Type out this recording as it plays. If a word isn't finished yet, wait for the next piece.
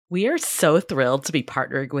We are so thrilled to be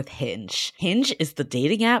partnering with Hinge. Hinge is the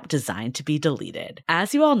dating app designed to be deleted.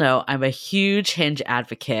 As you all know, I'm a huge Hinge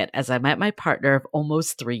advocate as I met my partner of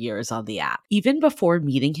almost 3 years on the app. Even before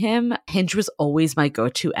meeting him, Hinge was always my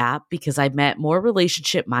go-to app because I met more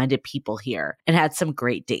relationship-minded people here and had some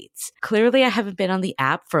great dates. Clearly, I haven't been on the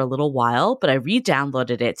app for a little while, but I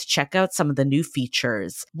re-downloaded it to check out some of the new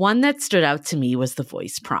features. One that stood out to me was the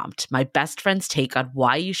voice prompt, my best friend's take on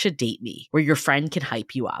why you should date me, where your friend can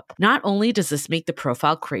hype you up. Not only does this make the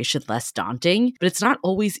profile creation less daunting, but it's not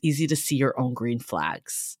always easy to see your own green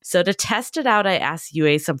flags. So to test it out, I asked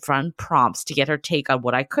Yue some fun prompts to get her take on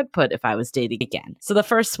what I could put if I was dating again. So the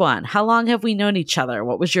first one, how long have we known each other?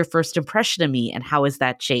 What was your first impression of me and how has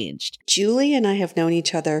that changed? Julie and I have known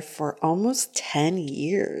each other for almost 10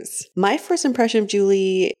 years. My first impression of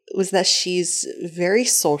Julie was that she's very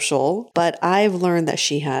social, but I've learned that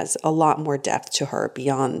she has a lot more depth to her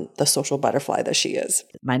beyond the social butterfly that she is.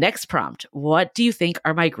 My next prompt, what do you think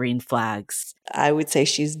are my green flags? I would say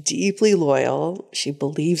she's deeply loyal. She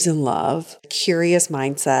believes in love, curious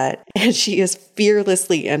mindset, and she is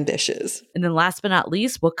fearlessly ambitious. And then last but not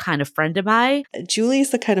least, what kind of friend am I? Julie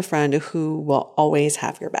is the kind of friend who will always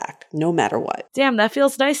have your back, no matter what. Damn, that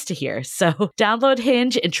feels nice to hear. So download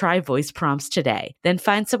Hinge and try voice prompts today. Then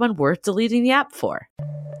find someone worth deleting the app for.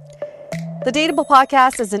 The Dateable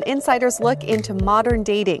Podcast is an insider's look into modern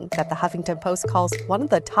dating that the Huffington Post calls one of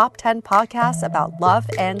the top 10 podcasts about love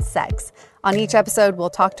and sex. On each episode, we'll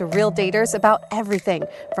talk to real daters about everything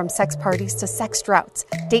from sex parties to sex droughts,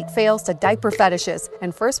 date fails to diaper fetishes,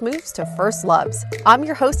 and first moves to first loves. I'm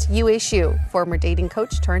your host, Yue Xu, former dating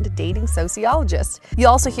coach turned dating sociologist. You'll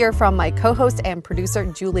also hear from my co-host and producer,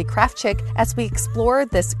 Julie Krafchick, as we explore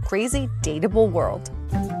this crazy dateable world.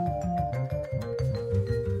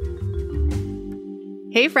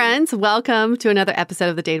 Hey friends, welcome to another episode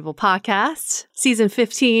of the Dateable Podcast. Season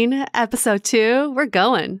 15, episode 2. We're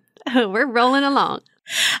going. We're rolling along.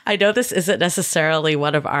 I know this isn't necessarily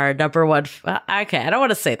one of our number one. Okay, I don't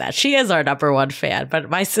want to say that. She is our number one fan, but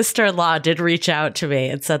my sister-in-law did reach out to me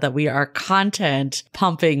and said that we are a content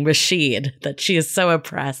pumping machine, that she is so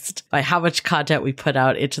impressed by how much content we put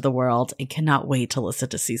out into the world and cannot wait to listen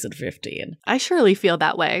to season 15. I surely feel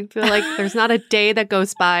that way. I feel like there's not a day that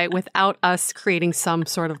goes by without us creating some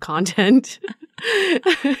sort of content.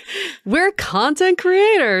 We're content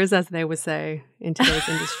creators, as they would say in today's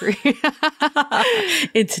industry.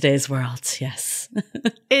 In today's world, yes.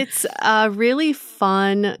 It's a really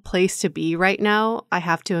fun place to be right now, I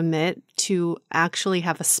have to admit, to actually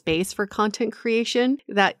have a space for content creation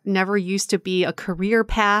that never used to be a career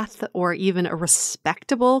path or even a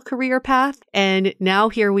respectable career path. And now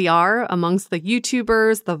here we are amongst the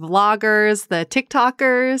YouTubers, the vloggers, the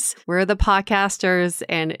TikTokers, we're the podcasters,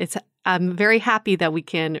 and I'm very happy that we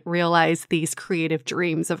can realize these creative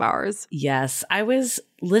dreams of ours. Yes, I was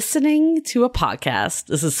listening to a podcast.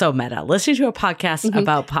 This is so meta. Listening to a podcast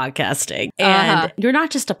about podcasting. And you're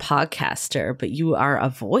not just a podcaster, but you are a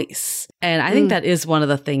voice. And I think that is one of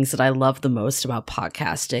the things that I love the most about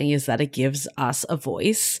podcasting is that it gives us a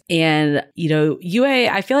voice. And, you know, Yue,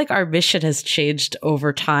 I feel like our mission has changed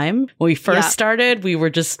over time. When we first started, we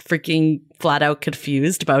were just freaking flat out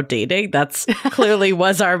confused about dating. That's clearly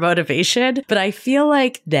was our motivation. But I feel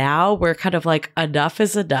like now we're kind of like, enough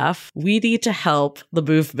is enough. We need to help the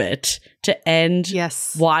movement to end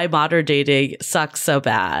why modern dating sucks so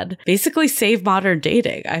bad. Basically save modern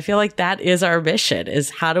dating. I feel like that is our mission, is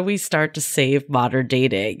how do we start to save modern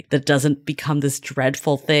dating that doesn't become this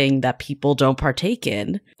dreadful thing that people don't partake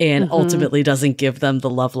in and ultimately doesn't give them the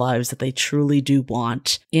love lives that they truly do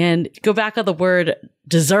want. And go back on the word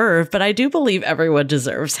deserve, but I do believe everyone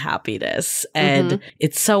deserves happiness. And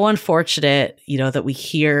it's so unfortunate, you know, that we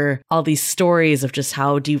hear all these stories of just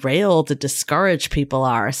how derailed and discouraged people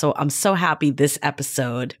are. So I'm so happy this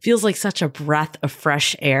episode feels like such a breath of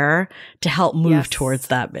fresh air to help move towards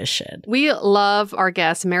that mission. We love our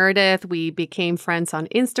guest, Meredith. We became friends on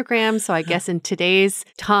Instagram. So I guess in today's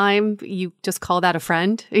time, you just call that a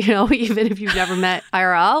friend, you know, even if you've never met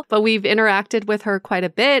IRL. But we've interacted with her quite a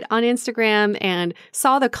bit on Instagram and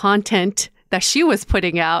saw the content that she was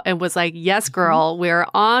putting out and was like, yes, girl, we're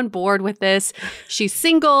on board with this. She's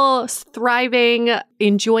single, thriving,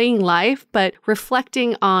 enjoying life, but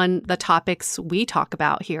reflecting on the topics we talk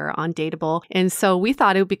about here on Dateable. And so we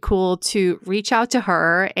thought it would be cool to reach out to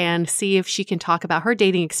her and see if she can talk about her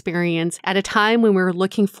dating experience at a time when we were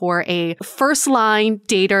looking for a first-line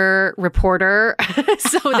dater reporter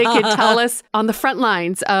so they could tell us on the front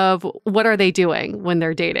lines of what are they doing when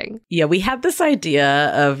they're dating. Yeah, we had this idea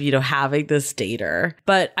of, you know, having this this dater,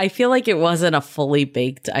 but I feel like it wasn't a fully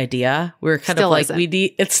baked idea. We were kind Still of like,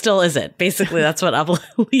 isn't. it still isn't. Basically, that's what I'm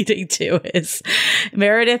leading to is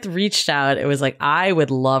Meredith reached out. It was like, I would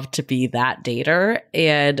love to be that dater.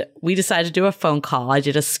 And we decided to do a phone call. I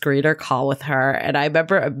did a screener call with her. And I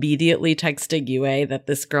remember immediately texting Yue that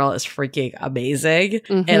this girl is freaking amazing.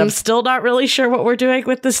 And I'm still not really sure what we're doing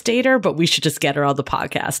with this dater, but we should just get her on the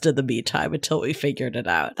podcast in the meantime until we figured it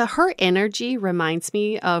out. Her energy reminds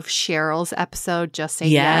me of Cheryl's episode, Just Say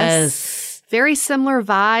Yes. Very similar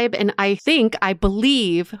vibe. And I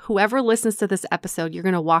believe whoever listens to this episode, you're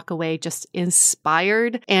going to walk away just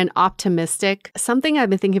inspired and optimistic. Something I've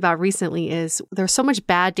been thinking about recently is there's so much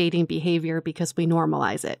bad dating behavior because we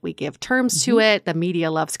normalize it. We give terms to it. The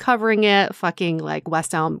media loves covering it. Fucking like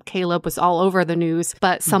West Elm Caleb was all over the news,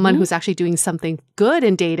 but someone who's actually doing something good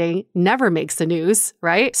in dating never makes the news,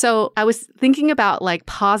 right? So I was thinking about like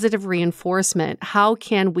positive reinforcement. How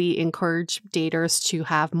can we encourage daters to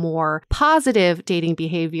have more positive dating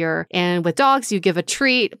behavior? And with dogs, you give a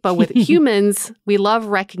treat, but with humans, we love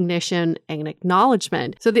recognition and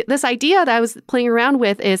acknowledgement. So this idea that I was playing around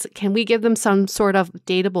with is, can we give them some sort of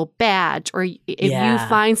dateable badge? Or if you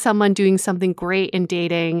find someone doing something great in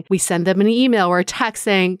dating, we send them an email or a text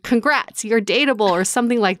saying, congrats, you're dateable, or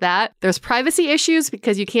something like that. There's privacy issues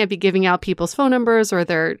because you can't be giving out people's phone numbers or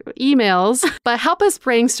their emails, but help us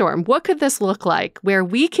brainstorm. What could this look like where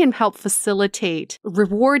we can help facilitate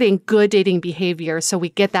rewarding good dating behavior so we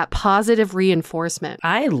get that positive reinforcement?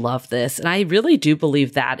 I love this. And I really do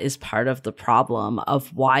believe that is part of the problem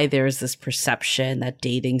of why there's this perception that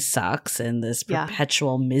dating sucks and this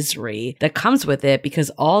perpetual misery that comes with it, because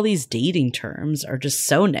all these dating terms are just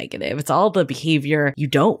so negative. It's all the behavior you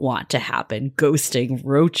don't want to happen. Ghosting,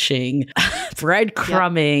 roaching,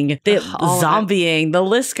 breadcrumbing, zombieing. The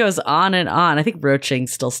list goes on and on. I think roaching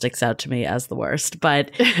still sticks out to me as the worst,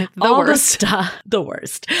 but the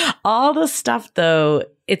worst. All the stuff, though,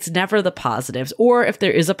 it's never the positives. Or if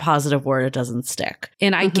there is a positive word, it doesn't stick.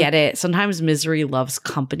 And I get it. Sometimes misery loves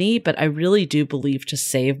company, but I really do believe to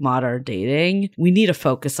save modern dating, we need to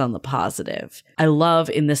focus on the positive. I love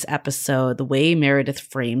in this episode the way Meredith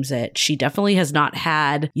frames it. She definitely has not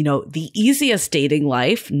had, the easiest dating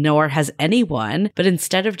life, nor has anyone. But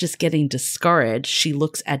instead of just getting discouraged, she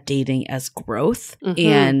looks at dating as growth.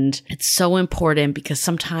 And it's so important because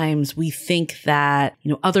sometimes we think that,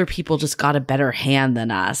 other people just got a better hand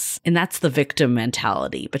than us. And that's the victim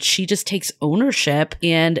mentality. But she just takes ownership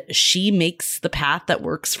and she makes the path that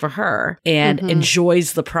works for her and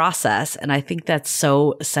enjoys the process. And I think that's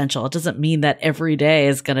so essential. It doesn't mean that every day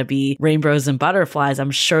is going to be rainbows and butterflies.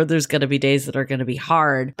 I'm sure there's going to be days that are going to be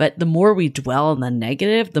hard. But the more we dwell on the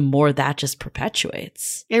negative, the more that just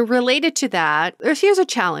perpetuates. And related to that, here's a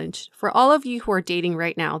challenge for all of you who are dating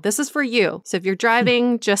right now. This is for you. So if you're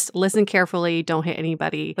driving, just listen carefully. Don't hit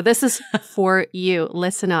anybody. But this is for you.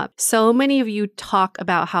 Listen up. So many of you talk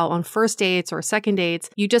about how on first dates or second dates,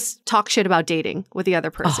 you just talk shit about dating with the other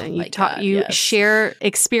person. You share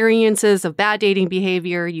experiences of bad dating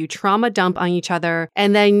behavior. You trauma dump on each other.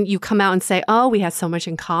 And then you come out and say, oh, we had so much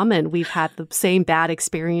in common. We've had the same bad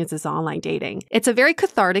experiences online dating. It's a very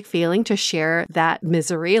cathartic feeling to share that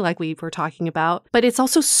misery like we were talking about, but it's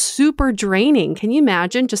also super draining. Can you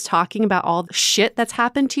imagine just talking about all the shit that's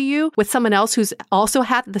happened to you with someone else who's also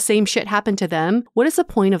had the same shit happen to them? What is the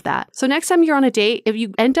point of that? So next time you're on a date, if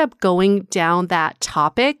you end up going down that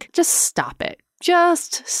topic, just stop it.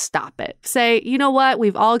 Just stop it. Say, you know what?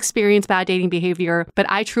 We've all experienced bad dating behavior, but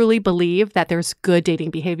I truly believe that there's good dating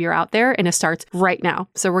behavior out there and it starts right now.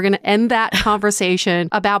 So we're going to end that conversation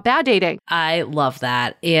about bad dating. I love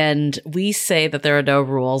that. And we say that there are no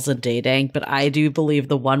rules in dating, but I do believe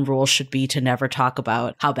the one rule should be to never talk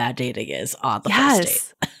about how bad dating is on the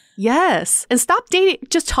first date. Yes. And stop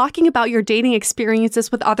just talking about your dating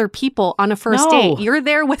experiences with other people on a first date. You're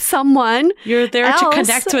there with someone. You're there to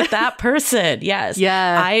connect with that person. Yes.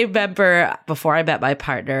 Yeah. I remember before I met my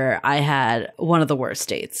partner, I had one of the worst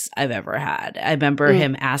dates I've ever had. I remember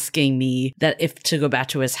him asking me that if to go back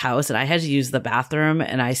to his house, and I had to use the bathroom,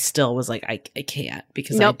 and I still was like, I can't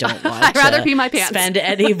because I don't want I'd rather pee my pants. Spend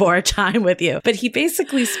any more time with you. But he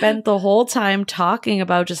basically spent the whole time talking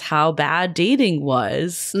about just how bad dating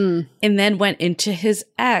was. And then went into his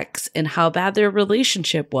ex and how bad their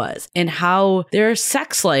relationship was and how their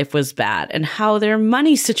sex life was bad and how their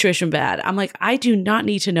money situation bad. I'm like, I do not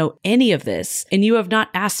need to know any of this. And you have not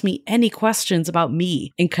asked me any questions about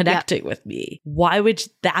me and connecting with me. Why would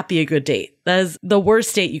that be a good date? That is the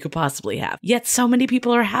worst date you could possibly have. Yet so many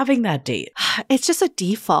people are having that date. It's just a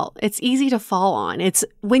default. It's easy to fall on. It's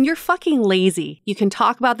when you're fucking lazy, you can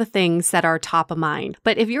talk about the things that are top of mind.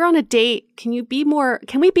 But if you're on a date, can we be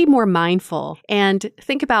more mindful and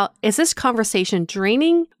think about, is this conversation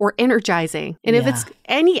draining or energizing? And if it's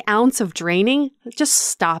any ounce of draining, just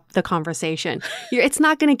stop the conversation. It's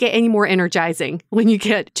not going to get any more energizing when you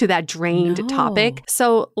get to that drained topic.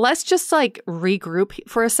 So let's just like regroup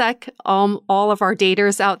for a sec. All of our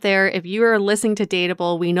daters out there, if you are listening to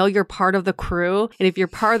Dateable, we know you're part of the crew. And if you're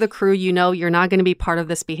part of the crew, you know you're not going to be part of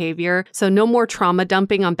this behavior. So no more trauma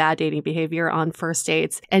dumping on bad dating behavior on first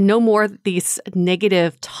dates, and no more these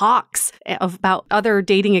negative talks about other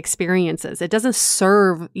dating experiences. It doesn't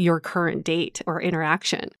serve your current date or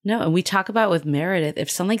interaction. No, and we talk about with Meredith, if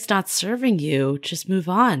something's not serving you, just move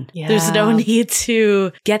on. Yeah. There's no need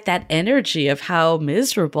to get that energy of how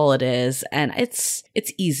miserable it is. And it's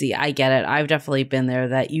easy. I get it. I've definitely been there,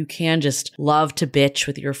 that you can just love to bitch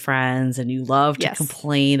with your friends and you love to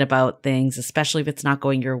complain about things, especially if it's not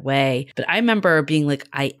going your way. But I remember being like,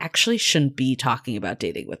 I actually shouldn't be talking about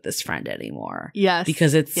dating with this friend anymore. Yes.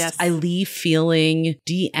 Because I leave feeling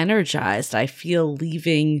de-energized. I feel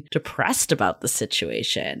leaving depressed about the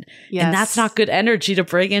situation. Yes. And that's not good energy to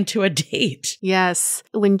bring into a date. Yes.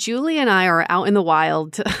 When Julie and I are out in the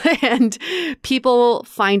wild and people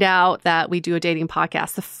find out that we do a dating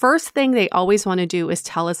podcast, the first thing they always want to do is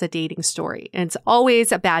tell us a dating story. And it's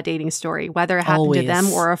always a bad dating story, whether it happened to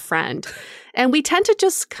them or a friend. And we tend to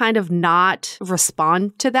just kind of not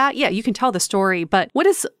respond to that. Yeah, you can tell the story, but what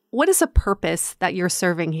is the purpose that you're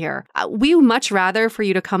serving here? We would much rather for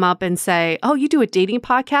you to come up and say, oh, you do a dating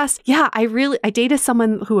podcast? Yeah, I dated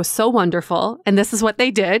someone who was so wonderful and this is what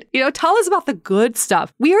they did. Tell us about the good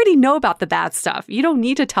stuff. We already know about the bad stuff. You don't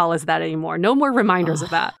need to tell us that anymore. No more reminders of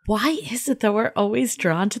that. Why is it that we're always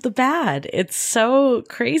drawn to the bad? It's so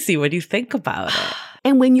crazy when you think about it.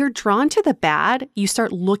 And when you're drawn to the bad, you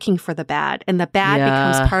start looking for the bad, and the bad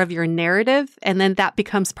becomes part of your narrative, and then that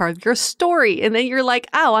becomes part of your story. And then you're like,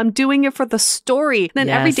 oh, I'm doing it for the story. And then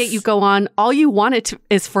every date you go on, all you want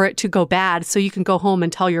is for it to go bad so you can go home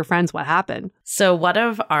and tell your friends what happened. So one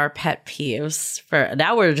of our pet peeves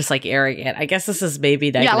now we're just like airing it. I guess this is maybe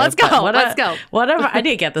negative. Yeah, let's go. Let's go. I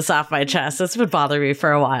need to get this off my chest. It's been bothering me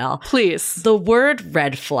for a while. Please. The word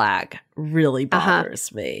red flag really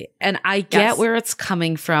bothers me. And I get where it's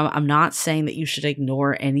coming from. I'm not saying that you should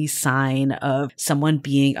ignore any sign of someone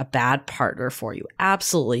being a bad partner for you.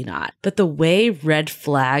 Absolutely not. But the way red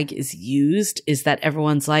flag is used is that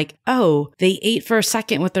everyone's like, oh, they ate for a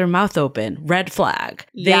second with their mouth open. Red flag.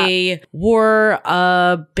 Yeah. They wore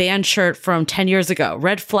a band shirt from 10 years ago.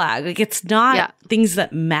 Red flag. Like, it's not things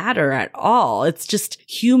that matter at all. It's just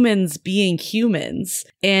humans being humans.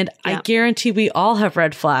 And I guarantee we all have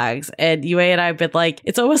red flags. And Yue and I have been like,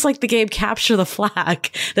 it's almost like the game Capture the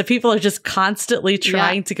Flag, that people are just constantly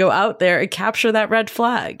trying to go out there and capture that red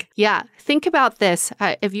flag. Yeah. Think about this.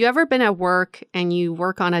 If you ever been at work and you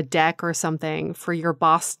work on a deck or something for your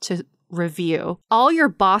boss to review, all your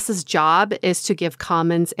boss's job is to give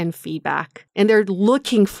comments and feedback. And they're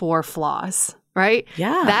looking for flaws. Right?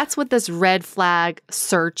 Yeah. That's what this red flag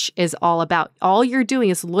search is all about. All you're doing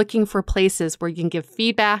is looking for places where you can give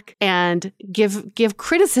feedback and give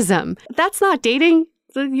criticism. That's not dating.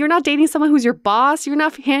 You're not dating someone who's your boss. You're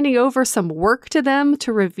not handing over some work to them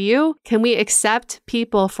to review. Can we accept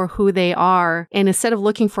people for who they are? And instead of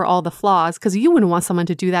looking for all the flaws, because you wouldn't want someone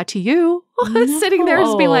to do that to you. No. Sitting there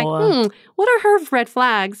just being like, what are her red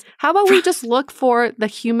flags? How about we just look for the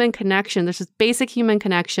human connection? There's this basic human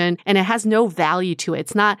connection, and it has no value to it.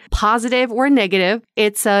 It's not positive or negative.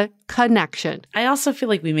 It's a connection. I also feel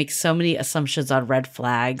like we make so many assumptions on red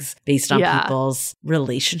flags based on people's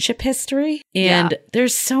relationship history. And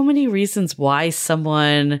there's so many reasons why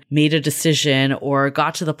someone made a decision or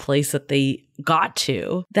got to the place that they got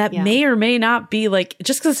to that may or may not be like,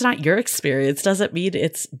 just because it's not your experience doesn't mean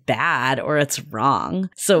it's bad or it's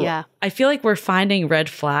wrong. So I feel like we're finding red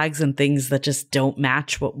flags and things that just don't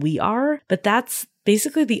match what we are, but that's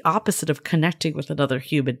basically the opposite of connecting with another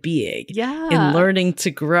human being. Yeah. And learning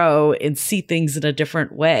to grow and see things in a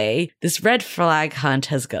different way. This red flag hunt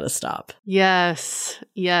has got to stop. Yes.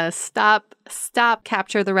 Stop.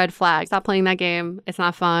 Capture the red flag. Stop playing that game. It's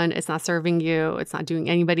not fun. It's not serving you. It's not doing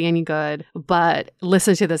anybody any good. But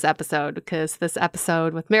listen to this episode, because this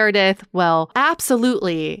episode with Meredith will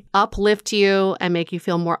absolutely uplift you and make you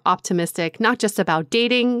feel more optimistic, not just about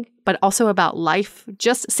dating, but also about life.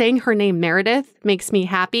 Just saying her name, Meredith, makes me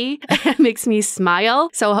happy, makes me smile.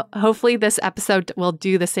 So hopefully this episode will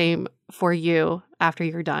do the same for you after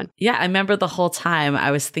you're done. Yeah, I remember the whole time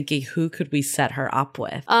I was thinking, who could we set her up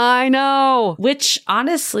with? I know. Which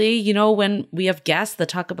honestly, you know, when we have guests that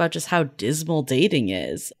talk about just how dismal dating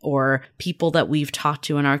is, or people that we've talked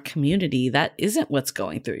to in our community, that isn't what's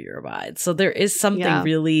going through your mind. So there is something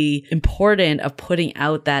really important of putting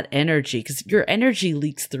out that energy, because your energy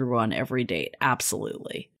leaks through on every date.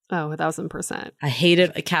 Absolutely. Oh, 1,000%. I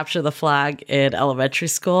hated Capture the Flag in elementary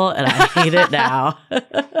school, and I hate it now.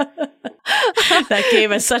 That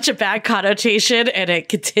gave us such a bad connotation, and it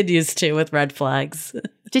continues to with red flags.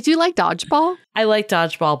 Did you like dodgeball? I like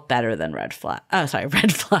dodgeball better than red flags. I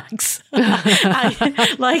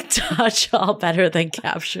like dodgeball better than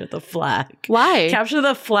Capture the Flag. Why? Capture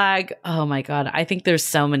the Flag. Oh my God. I think there's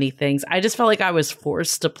so many things. I just felt like I was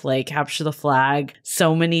forced to play Capture the Flag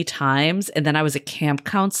so many times. And then I was a camp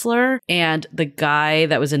counselor, and the guy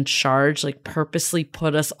that was in charge like purposely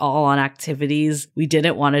put us all on activities we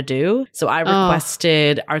didn't want to do. So I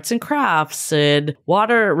requested arts and crafts and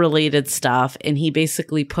water related stuff. And he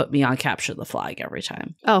basically put me on Capture the Flag every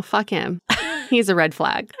time. Oh, fuck him. He's a red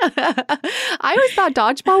flag. I always thought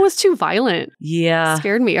dodgeball was too violent. Yeah. It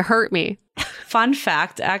scared me. It hurt me. Fun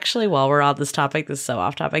fact, actually, while we're on this topic, this is so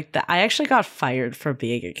off topic, that I actually got fired for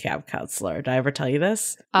being a camp counselor. Did I ever tell you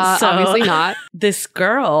this? Obviously not. This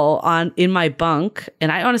girl in my bunk,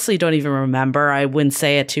 and I honestly don't even remember. I wouldn't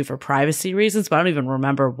say it too for privacy reasons, but I don't even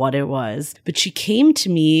remember what it was. But she came to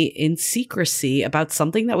me in secrecy about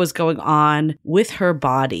something that was going on with her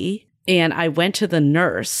body. And I went to the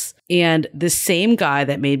nurse, and the same guy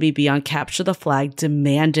that made me be on Capture the Flag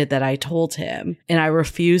demanded that I told him. And I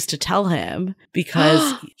refused to tell him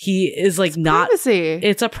because he is like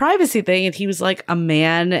it's a privacy thing. And he was like a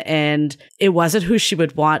man, and it wasn't who she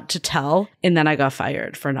would want to tell. And then I got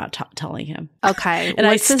fired for not telling him. Okay. And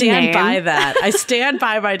I stand by that. I stand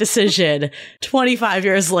by my decision 25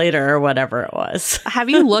 years later or whatever it was. Have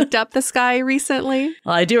you looked up this guy recently?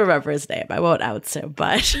 Well, I do remember his name. I won't out him,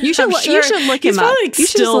 but you should look him up. He's probably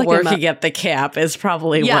still working at the camp is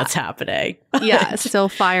probably what's happening. Yeah, still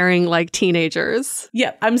firing like teenagers.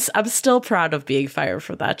 Yeah, I'm still proud of being fired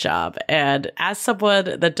from that job. And as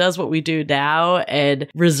someone that does what we do now and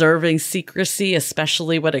reserving secrecy,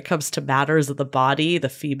 especially when it comes to matters of the body, the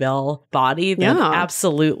female body, then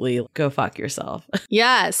absolutely go fuck yourself.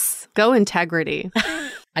 Yes, go integrity.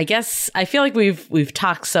 I guess I feel like we've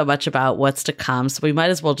talked so much about what's to come, so we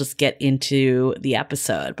might as well just get into the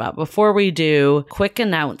episode. But before we do, quick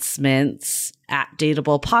announcements at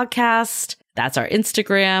Dateable Podcast. That's our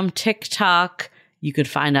Instagram, TikTok. You could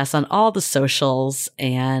find us on all the socials,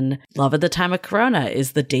 and Love at the Time of Corona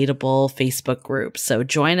is the Dateable Facebook group. So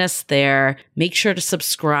join us there. Make sure to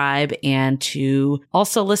subscribe and to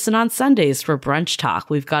also listen on Sundays for Brunch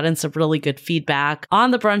Talk. We've gotten some really good feedback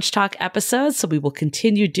on the Brunch Talk episodes, so we will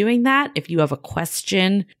continue doing that. If you have a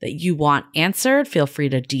question that you want answered, feel free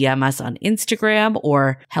to DM us on Instagram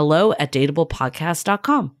or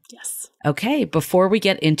hello@dateablepodcast.com. Yes. Okay, before we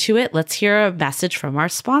get into it, let's hear a message from our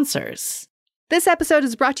sponsors. This episode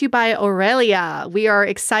is brought to you by Aurelia. We are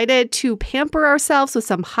excited to pamper ourselves with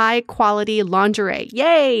some high quality lingerie.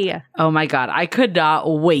 Yay! Oh my God, I could not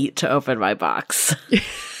wait to open my box.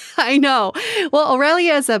 I know. Well,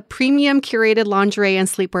 Aurelia is a premium curated lingerie and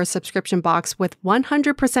sleepwear subscription box with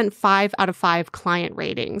 100% 5 out of 5 client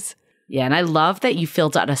ratings. Yeah, and I love that you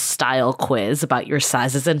filled out a style quiz about your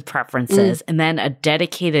sizes and preferences, and then a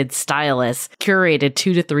dedicated stylist curated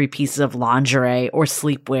 2 to 3 pieces of lingerie or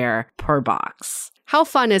sleepwear per box. How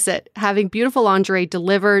fun is it having beautiful lingerie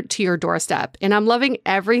delivered to your doorstep? And I'm loving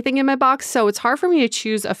everything in my box, so it's hard for me to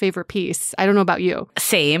choose a favorite piece. I don't know about you.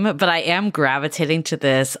 Same, but I am gravitating to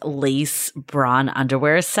this lace brawn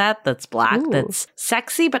underwear set that's black, that's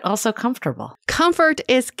sexy, but also comfortable. Comfort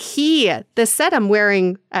is key. The set I'm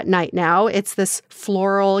wearing at night now, it's this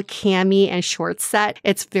floral cami and shorts set.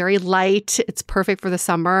 It's very light. It's perfect for the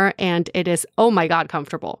summer, and it is, oh my God,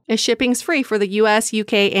 comfortable. And shipping's free for the US,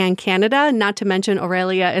 UK, and Canada, not to mention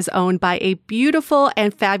Aurelia is owned by a beautiful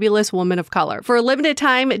and fabulous woman of color. For a limited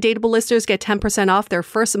time, Dateable listeners get 10% off their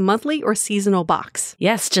first monthly or seasonal box.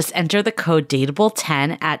 Yes, just enter the code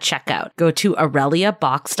DATEABLE10 at checkout. Go to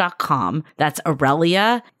AureliaBox.com. That's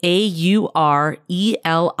Aurelia, AURELIA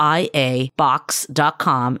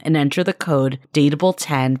box.com, and enter the code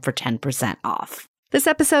DATEABLE10 for 10% off. This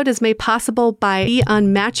episode is made possible by The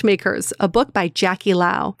Unmatchmakers, a book by Jackie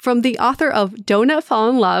Lau. From the author of Donut Fall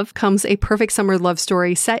in Love comes a perfect summer love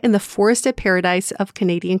story set in the forested paradise of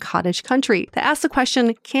Canadian cottage country that asks the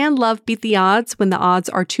question, can love beat the odds when the odds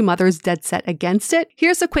are two mothers dead set against it?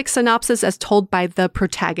 Here's a quick synopsis as told by the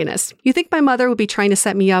protagonist. You think my mother would be trying to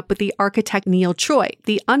set me up with the architect Neil Choi,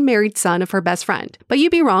 the unmarried son of her best friend. But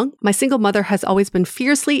you'd be wrong. My single mother has always been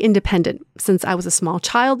fiercely independent. Since I was a small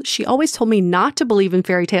child, she always told me not to believe in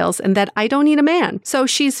fairy tales and that I don't need a man. So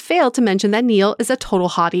she's failed to mention that Neil is a total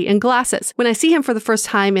hottie in glasses. When I see him for the first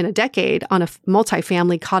time in a decade on a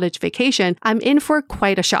multi-family cottage vacation, I'm in for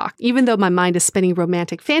quite a shock. Even though my mind is spinning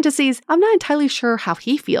romantic fantasies, I'm not entirely sure how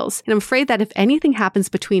he feels. And I'm afraid that if anything happens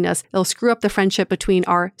between us, it'll screw up the friendship between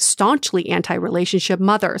our staunchly anti-relationship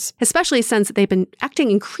mothers, especially since they've been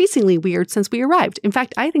acting increasingly weird since we arrived. In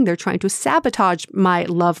fact, I think they're trying to sabotage my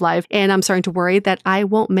love life, and I'm starting to worry that I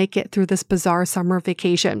won't make it through this bizarre summer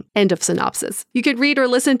vacation. End of synopsis. You could read or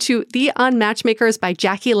listen to The Unmatchmakers by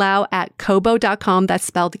Jackie Lau at kobo.com, that's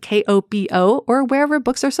spelled Kobo, or wherever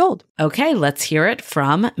books are sold. Okay, let's hear it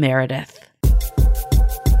from Meredith.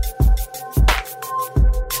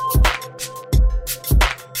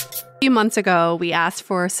 A few months ago, we asked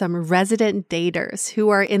for some resident daters who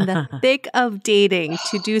are in the thick of dating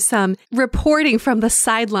to do some reporting from the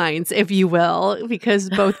sidelines, if you will, because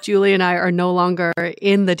both Julie and I are no longer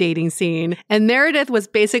in the dating scene. And Meredith was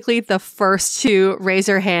basically the first to raise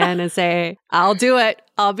her hand and say, I'll do it.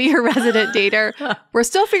 I'll be her resident dater. We're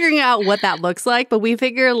still figuring out what that looks like, but we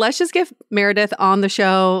figure let's just get Meredith on the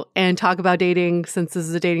show and talk about dating since this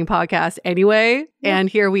is a dating podcast anyway. And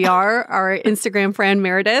here we are, our Instagram friend,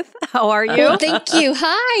 Meredith. How are you? Well, thank you.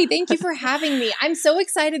 Hi. Thank you for having me. I'm so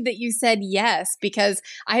excited that you said yes, because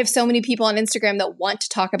I have so many people on Instagram that want to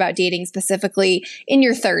talk about dating specifically in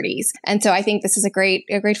your 30s. And so I think this is a great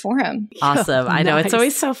forum. Awesome. I know. Nice. It's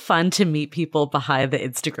always so fun to meet people behind the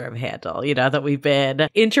Instagram handle, you know, that we've been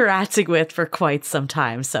interacting with for quite some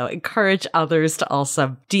time. So encourage others to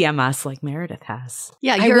also DM us like Meredith has.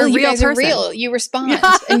 Yeah, I you're will. a real You guys person. are real. You respond.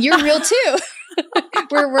 And you're real too.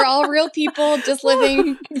 We're all real people just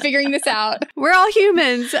living, figuring this out. We're all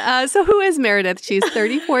humans. So who is Meredith? She's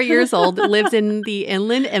 34 years old, lives in the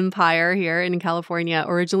Inland Empire here in California,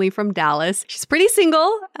 originally from Dallas. She's pretty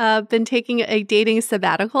single, been taking a dating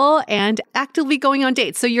sabbatical and actively going on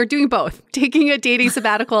dates. So you're doing both, taking a dating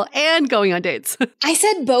sabbatical and going on dates. I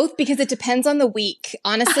said both because it depends on the week.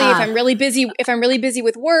 Honestly, if I'm really busy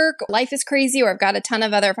with work, life is crazy, or I've got a ton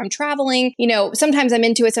of if I'm traveling, sometimes I'm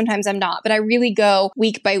into it, sometimes I'm not. But I really go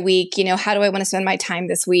week by week, how do I want to spend my time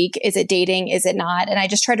this week? Is it dating? Is it not? And I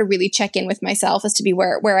just try to really check in with myself as to be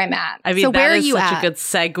where I'm at. I mean, so where that are is you such at? a good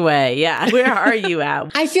segue. Yeah. Where are you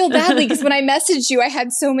at? I feel badly because when I messaged you, I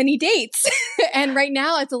had so many dates. And right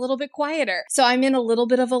now it's a little bit quieter. So I'm in a little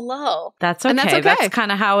bit of a lull. That's okay. And that's okay. That's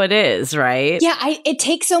kind of how it is, right? Yeah, it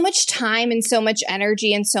takes so much time and so much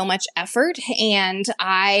energy and so much effort. And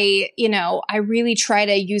I really try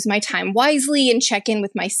to use my time wisely and check in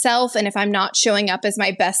with myself. And if I'm not showing up as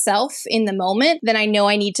my best self in the moment, then I know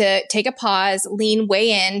I need to take a pause, lean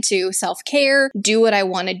way into self-care, do what I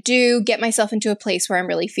want to do, get myself into a place where I'm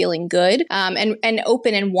really feeling good, and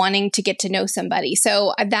open and wanting to get to know somebody.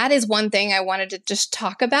 So that is one thing I wanted to just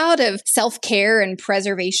talk about, of self-care and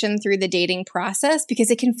preservation through the dating process,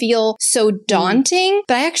 because it can feel so daunting,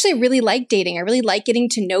 but I actually really like dating. I really like getting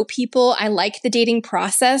to know people. I like the dating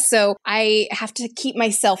process. So I have to keep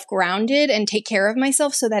myself grounded and take care of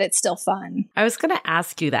myself so that it's still fun. I was going to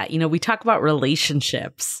ask you that. We talk about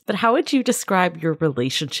relationships, but how would you describe your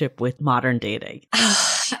relationship with modern dating?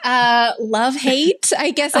 Love, hate.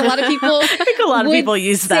 I guess a lot of people I think a lot of people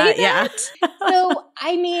use that. Yeah. So,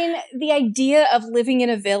 I mean, the idea of living in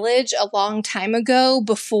a village a long time ago,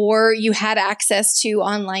 before you had access to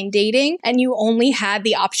online dating and you only had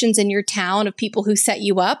the options in your town of people who set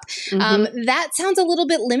you up, that sounds a little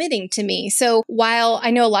bit limiting to me. So while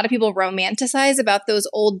I know a lot of people romanticize about those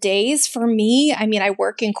old days, for me, I mean, I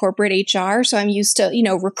work in corporate HR, so I'm used to,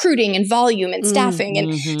 recruiting and volume and staffing.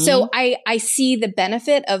 And so I see the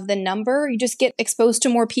benefit of the number. You just get exposed to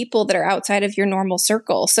more people that are outside of your normal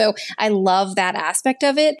circle. So I love that aspect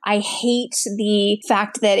of it. I hate the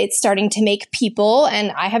fact that it's starting to make people,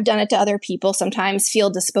 and I have done it to other people sometimes, feel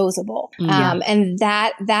disposable. And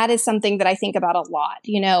that is something that I think about a lot.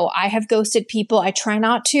 I have ghosted people. I try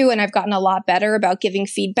not to, and I've gotten a lot better about giving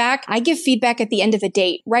feedback. I give feedback at the end of a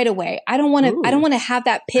date right away. I don't want to have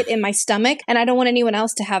that pit in my stomach, and I don't want anyone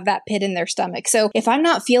else to have that pit in their stomach. So if I'm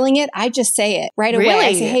not feeling it, I just say it right away. Really?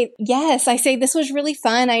 I say, hey, yes, I say, this was really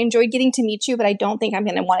fun. I enjoyed getting to meet you, but I don't think I'm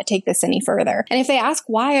going to want to take this any further. And if they ask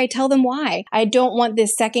why, I tell them why. I don't want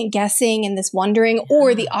this second guessing and this wondering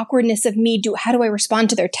or the awkwardness of me. How do I respond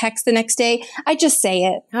to their text the next day? I just say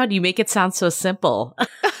it. How do you make it sound so simple?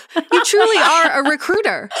 You truly are a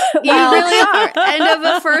recruiter. You really are. End of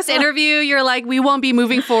the first interview, you're like, we won't be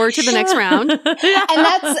moving forward to the next round.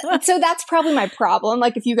 And that's probably my problem.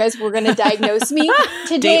 Like if you guys were going to diagnose me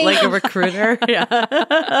today, date like a recruiter.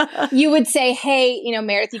 Yeah. You would say, hey,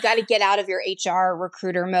 Meredith, you got to get out of your HR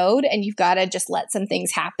recruiter mode and you've got to just let some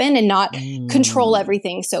things happen and not control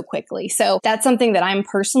everything so quickly. So that's something that I'm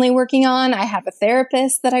personally working on. I have a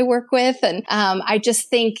therapist that I work with. And I just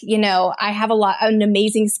think, I have an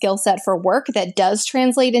amazing skill set for work that does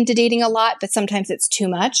translate into dating a lot, but sometimes it's too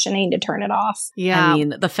much and I need to turn it off. Yeah. I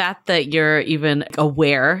mean, the fact that you're even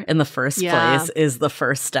aware in the first place is the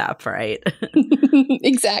first step, right?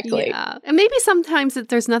 Exactly. Yeah. And maybe sometimes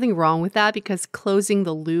there's nothing wrong with that because closing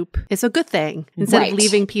the loop is a good thing instead of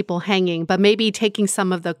leaving people hanging, but maybe taking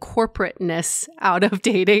some of the corporateness out of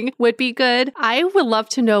dating would be good. I would love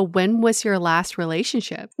to know, when was your last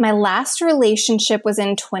relationship? My last relationship was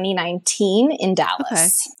in 2019 in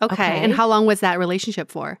Dallas. Okay. And how long was that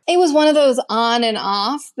relationship for? It was one of those on and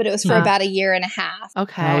off, but it was for about a year and a half.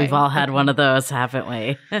 Okay. Well, we've all had one of those, haven't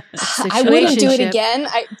we? I wouldn't do it again.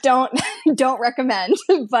 I don't recommend.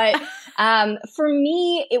 But for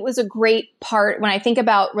me, it was a great part when I think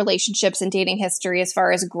about relationships and dating history as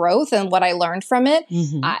far as growth and what I learned from it.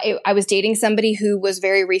 I was dating somebody who was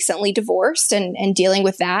very recently divorced and dealing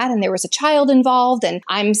with that. And there was a child involved, and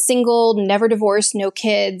I'm single, never divorced, no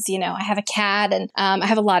kids. I have a cat, and I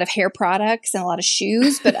have a lot of hair products and a lot of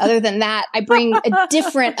shoes. But other than that, I bring a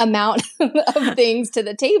different amount of things to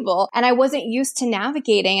the table. And I wasn't used to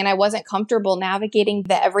navigating, and I wasn't comfortable navigating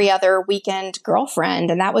the every other weekend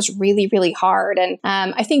girlfriend. And that was really, really hard. And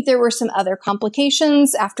I think there were some other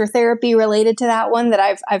complications after therapy related to that one that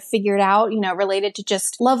I've figured out, related to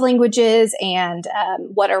just love languages and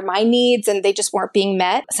what are my needs, and they just weren't being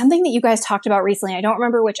met. Something that you guys talked about recently, I don't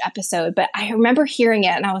remember which episode, but I remember hearing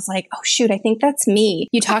it and I was like, oh shoot, I think that's me.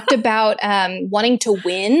 You talked about wanting to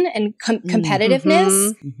win and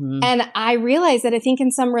competitiveness. And I realized that I think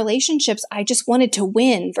in some relationships, I just wanted to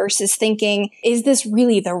win versus thinking, is this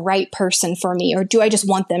really the right person for me? Or do I just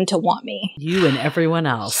want them to want me? You and everyone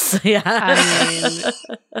else. Yeah. I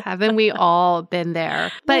mean, haven't we all been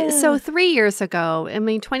there? But so 3 years ago,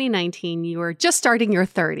 2019, you were just starting your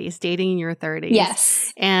 30s, dating in your 30s.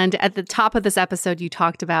 Yes. And at the top of this episode, you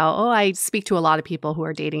talked about, I speak to a lot of people who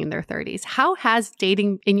are dating in their 30s. How has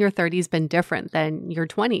dating in your 30s been different than your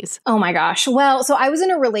 20s? Oh my gosh. Well, so I was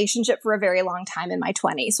in a relationship for a very long time in my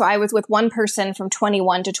 20s. So I was with one person from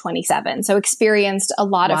 21 to 27. So experienced a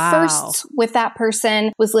lot of firsts with that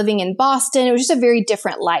person, was living in Boston. It was just a very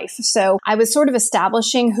different life. So I was sort of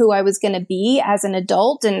establishing who I was going to be as an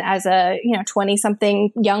adult and as a,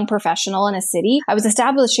 20-something young professional in a city. I was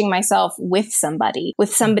establishing myself with somebody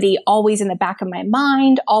always in the back of my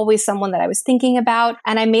mind, always someone that I was thinking about.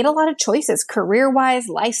 And I made a lot of choices, career-wise,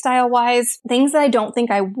 lifestyle-wise, things that I don't think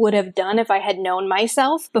I would have done if I had known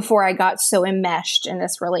myself before I got so enmeshed in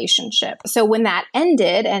this relationship. So when that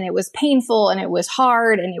ended, and it was painful and it was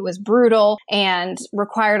hard and it was brutal and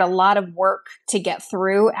required a lot of work to get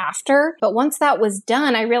through after. But once that was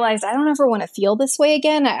done, I realized I don't ever want to feel this way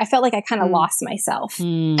again. I felt like I kind of lost myself.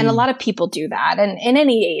 And a lot of people do that, and in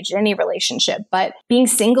any age, any relationship. But being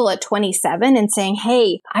single at 27 and saying,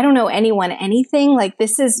 hey, I don't know anyone, anything, like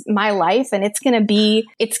this is my life and it's going to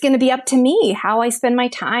be up to me how I spend my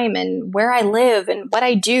time and where I live and what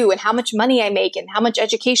I do and how much money I make and how much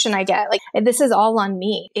education I get. Like this is all on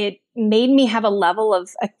me. It made me have a level of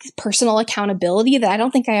personal accountability that I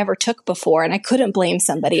don't think I ever took before. And I couldn't blame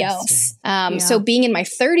somebody else. So being in my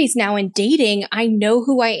 30s now and dating, I know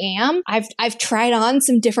who I am. I've tried on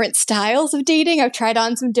some different styles of dating. I've tried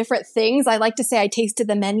on some different things. I like to say I tasted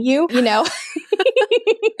the menu,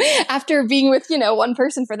 after being with, one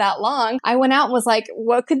person for that long. I went out and was like,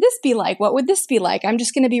 what could this be like? What would this be like? I'm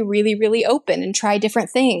just going to be really, really open and try different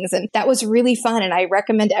things. And that was really fun. And I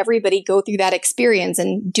recommend everybody go through that experience.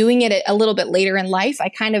 And doing it a little bit later in life, I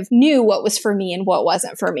kind of knew what was for me and what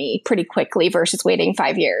wasn't for me pretty quickly versus waiting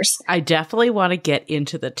 5 years. I definitely want to get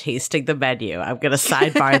into the tasting the menu. I'm going to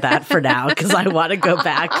sidebar that for now because I want to go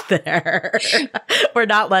back there. We're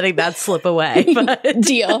not letting that slip away. But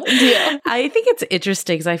Deal. I think it's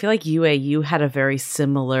interesting because I feel like you had a very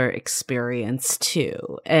similar experience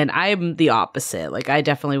too. And I'm the opposite. Like I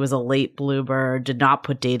definitely was a late bloomer, did not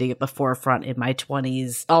put dating at the forefront in my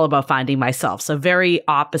 20s, all about finding myself. So very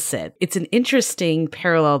opposite. It's an interesting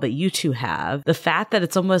parallel that you two have. The fact that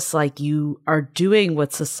it's almost like you are doing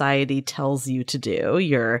what society tells you to do.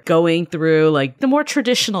 You're going through like the more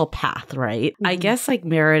traditional path, right? I guess like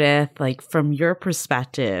Meredith, like from your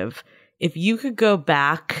perspective, if you could go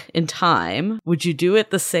back in time, would you do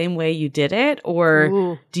it the same way you did it?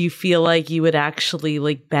 Or do you feel like you would actually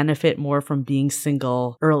like benefit more from being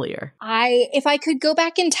single earlier? If I could go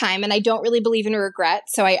back in time, and I don't really believe in regret,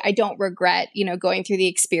 so I don't regret, going through the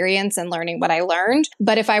experience and learning what I learned.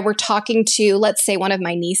 But if I were talking to, let's say, one of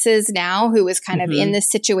my nieces now, who is kind of in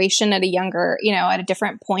this situation at a younger, at a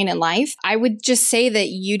different point in life, I would just say that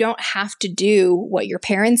you don't have to do what your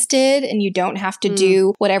parents did, and you don't have to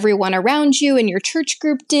do what everyone around you and your church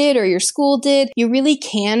group did or your school did. You really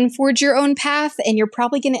can forge your own path, and you're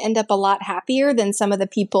probably going to end up a lot happier than some of the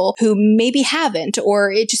people who maybe haven't,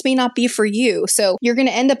 or it just may not be for you. So you're going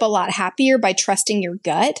to end up a lot happier by trusting your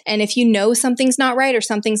gut. And if you know something's not right or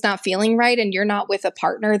something's not feeling right and you're not with a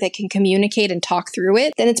partner that can communicate and talk through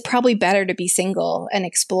it, then it's probably better to be single and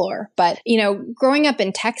explore. But, growing up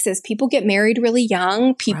in Texas, people get married really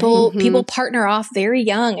young. People partner off very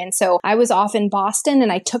young. And so I was off in Boston,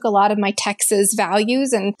 and I took a lot of my Texas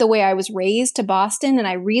values and the way I was raised to Boston.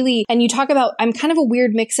 And you talk about, I'm kind of a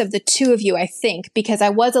weird mix of the two of you, I think, because I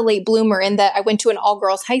was a late bloomer in that I went to an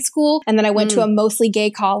all-girls high school, and then I went to a mostly gay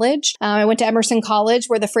college. I went to Emerson College,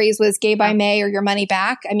 where the phrase was gay by May or your money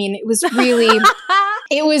back. I mean, it was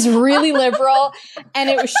really, liberal, and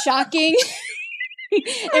it was shocking.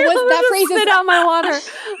 That phrase is out my water.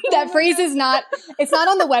 That phrase is not. It's not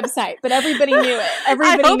on the website, but everybody knew it.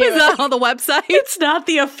 Everybody I hope knew it's not on the website. It's not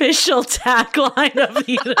the official tagline of the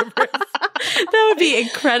universe. That would be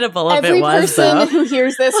incredible if it was. Every person though. who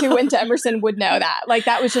hears this who went to Emerson would know that. Like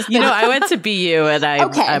that was just. I went to BU, and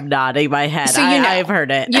I'm nodding my head. So I've heard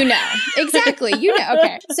it. Exactly.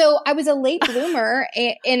 Okay. So I was a late bloomer,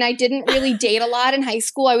 and I didn't really date a lot in high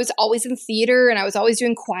school. I was always in theater, and I was always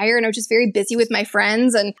doing choir, and I was just very busy with my friends.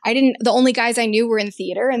 And the only guys I knew were in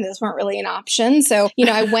theater, and those weren't really an option. So,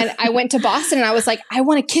 I went to Boston, and I was like, I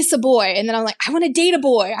want to kiss a boy. And then I'm like, I want to date a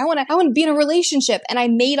boy. I want to be in a relationship. And I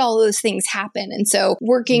made all those things happen. And so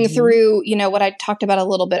working through, what I talked about a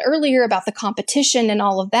little bit earlier about the competition and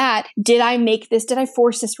all of that, did I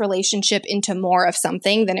force this relationship into more of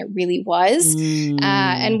something than it really was?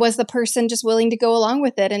 And was the person just willing to go along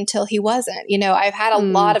with it until he wasn't? I've had a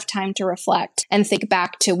lot of time to reflect and think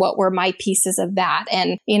back to what were my pieces of that.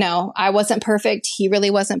 And, I wasn't perfect. He really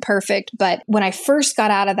wasn't perfect. But when I first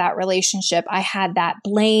got out of that relationship, I had that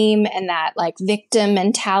blame and that like victim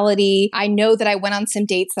mentality. I know that I went on some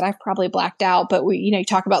dates that I've probably blacked out, but you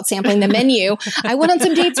talk about sampling the menu. I went on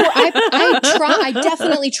some dates where I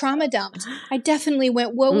definitely trauma dumped. I definitely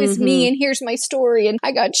went, woe is me. And here's my story. And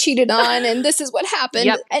I got cheated on. And this is what happened.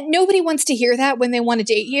 Yep. And nobody wants to hear that when they want to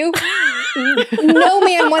date you. No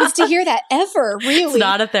man wants to hear that ever, really. It's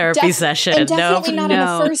not a therapy session. And definitely not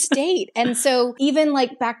on a first date. And so even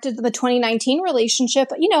like back to the 2019 relationship,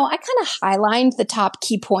 I kind of highlined the top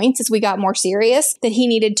key points as we got more serious that he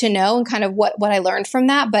needed to know and kind of what I learned from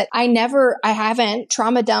that. But I haven't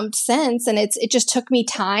trauma dumped since. And it just took me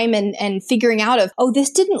time and figuring out this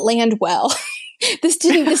didn't land well. This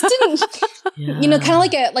didn't, kind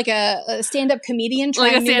of like a stand-up comedian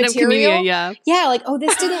trying like a stand-up new material. Comedian, yeah.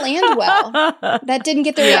 This didn't land well. That didn't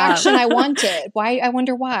get the reaction I wanted. Why? I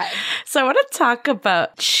wonder why. So I want to talk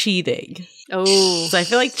about cheating. Oh, so I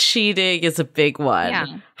feel like cheating is a big one. Yeah.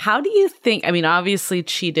 How do you think, obviously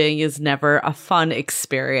cheating is never a fun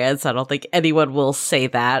experience. I don't think anyone will say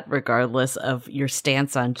that regardless of your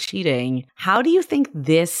stance on cheating. How do you think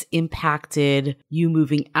this impacted you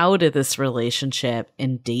moving out of this relationship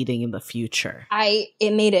and dating in the future?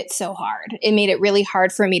 It made it so hard. It made it really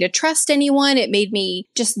hard for me to trust anyone. It made me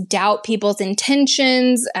just doubt people's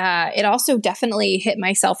intentions. It also definitely hit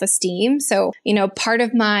my self-esteem. So, part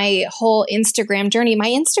of my whole Instagram journey, my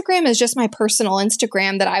Instagram is just my personal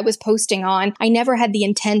Instagram that I was posting on. I never had the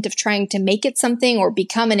intent of trying to make it something or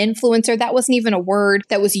become an influencer. That wasn't even a word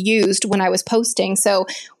that was used when I was posting. So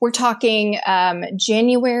we're talking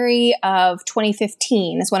January of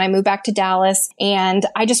 2015 is when I moved back to Dallas. And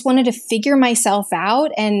I just wanted to figure myself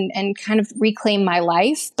out and kind of reclaim my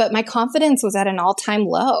life. But my confidence was at an all-time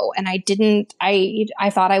low. And I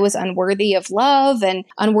thought I was unworthy of love and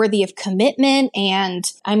unworthy of commitment. And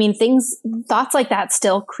thoughts like that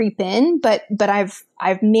still creep in, but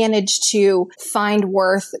I've managed to find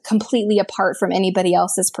worth completely apart from anybody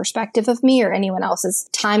else's perspective of me or anyone else's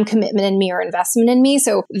time commitment in me or investment in me.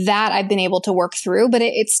 So that I've been able to work through, but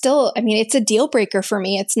it's still, I mean, it's a deal breaker for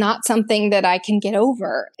me. It's not something that I can get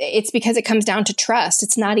over. It's because it comes down to trust.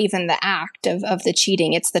 It's not even the act of the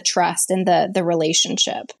cheating. It's the trust and the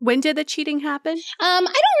relationship. When did the cheating happen? I don't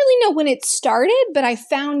really know when it started, but I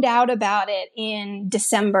found out about it in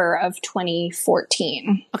December of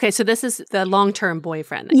 2014. Okay, so this is the long-term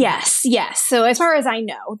boyfriend. Yes. So as far as I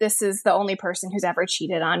know, this is the only person who's ever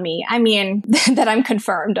cheated on me. I mean, that I'm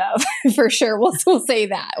confirmed of, for sure. We'll say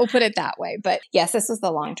that. We'll put it that way. But yes, this was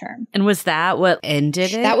the long term. And was that what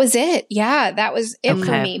ended it? That was it. Yeah, that was it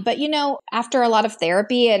for me. But after a lot of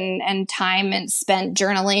therapy and time and spent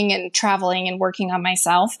journaling and traveling and working on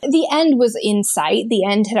myself, the end was in sight. The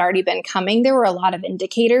end had already been coming. There were a lot of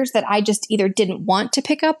indicators that I just either didn't want to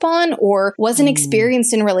pick up on or wasn't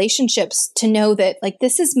experienced in relationships to know that like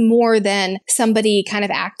this is more than somebody kind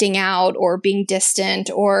of acting out or being distant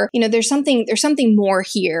or, there's something more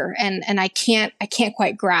here and I can't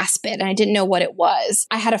quite grasp it. And I didn't know what it was.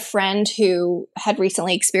 I had a friend who had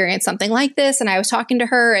recently experienced something like this and I was talking to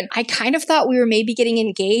her and I kind of thought we were maybe getting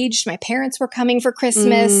engaged. My parents were coming for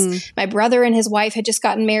Christmas. My brother and his wife had just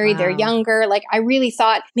gotten married. Wow. They're younger. Like I really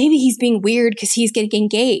thought maybe he's being weird because he's getting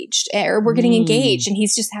engaged or we're getting engaged and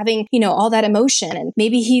he's just having, all that emotion. And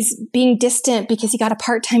maybe he's being distant because he got a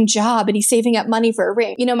part-time job and he's saving up money for a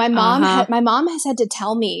ring. My mom has had to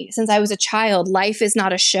tell me since I was a child, life is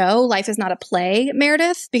not a show. Life is not a play,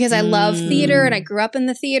 Meredith, because I love theater and I grew up in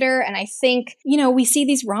the theater. And I think, we see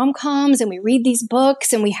these rom-coms and we read these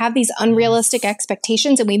books and we have these unrealistic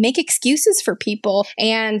expectations and we make excuses for people.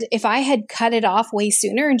 And if I had cut it off way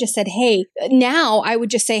sooner and just said, hey, now I would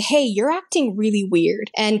just say, hey, you're acting really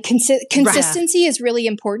weird. And consistency is really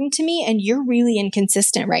important to me. And you're really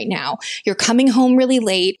inconsistent right now. You're coming home really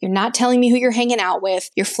late. You're not telling me who you're hanging out with.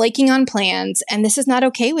 You're flaking on plans. And this is not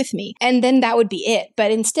okay with me. And then that would be it.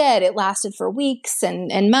 But instead, it lasted for weeks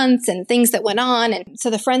and months and things that went on. And so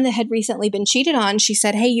the friend that had recently been cheated on, she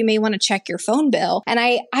said, hey, you may want to check your phone bill. And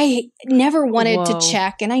I never wanted to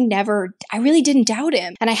check. And I really didn't doubt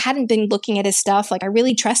him. And I hadn't been looking at his stuff. Like I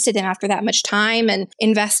really trusted him after that much time and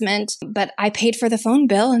investment. But I paid for the phone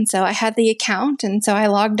bill. And so I had the account. And so I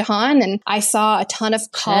logged on and I saw a ton of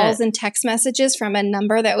calls and text messages from a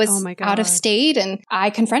number that was out of state. And I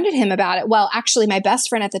confronted him about it. Well, actually, my best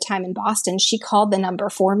friend at the time in Boston, she called the number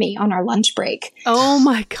for me on our lunch break. Oh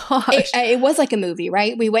my gosh. It was like a movie,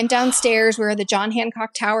 right? We went downstairs. We were at the John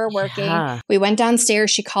Hancock Tower working. Yeah. We went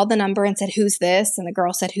downstairs. She called the number and said, who's this? And the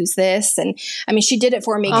girl said, who's this? And I mean, she did it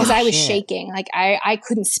for me because I was shaking. Like I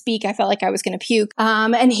couldn't speak. I felt like I was going to puke.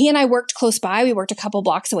 And he and I worked close by. We worked a couple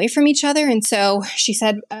blocks away from each other. And so she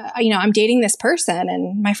said, I'm dating this person.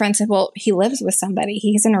 And my friend said, well, he lives with somebody.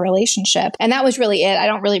 He's in a relationship. And that was really it. I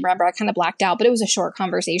don't really remember. I kind of blacked out, but it was a short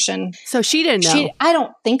conversation. So she didn't know? I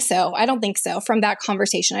don't think so. From that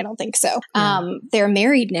conversation, I don't think so. Yeah. They're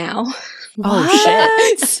married now.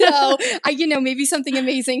 Oh, shit. So, maybe something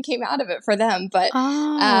amazing came out of it for them. But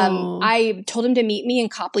I told him to meet me in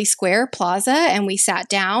Copley Square Plaza and we sat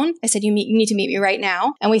down. I said, you need to meet me right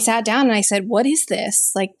now. And we sat down and I said, what is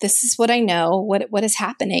this? Like, this is what I know. What is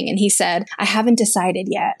happening? And he said, I haven't decided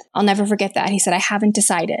yet. I'll never forget that. He said, I haven't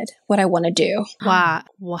decided what I want to do. Wow.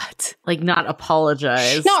 What? Like not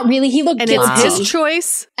apologize. Not really. He looked guilty. And it's his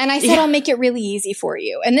choice. And I said, I'll make it really easy for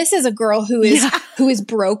you. And this is a girl who is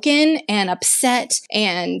broken and upset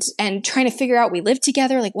and trying to figure out, we live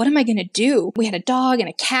together. Like, what am I going to do? We had a dog and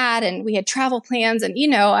a cat and we had travel plans. And,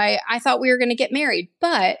 I thought we were going to get married.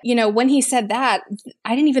 But, when he said that,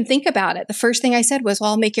 I didn't even think about it. The first thing I said was,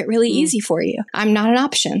 well, I'll make it really easy for you. I'm not an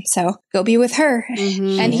option. So go be with her.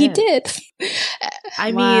 Mm-hmm. And he did.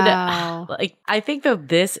 I mean, I think that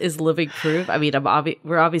this is living proof. I mean,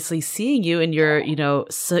 we're obviously seeing you and you're,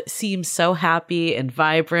 seem so happy and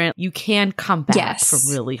vibrant. You can come back from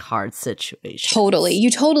really hard situations. Totally. You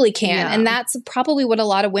totally can. Yeah. And that's probably what a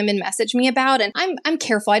lot of women message me about. And I'm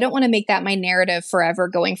careful. I don't want to make that my narrative forever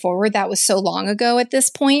going forward. That was so long ago at this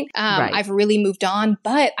point. Right. I've really moved on,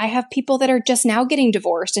 but I have people that are just now getting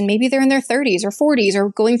divorced and maybe they're in their 30s or 40s or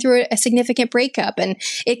going through a significant breakup. And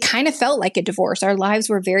it kind of felt like a divorce. Our lives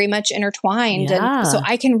were very much intertwined. Yeah. And so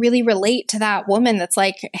I can really relate to that woman that's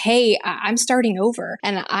like, hey, I'm starting over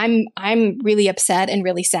and I'm really upset and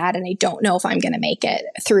really sad. And I don't know if I'm going to make it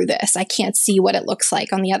through this. I can't see what it looks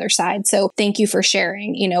like on the other side. So thank you for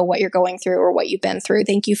sharing, what you're going through or what you've been through.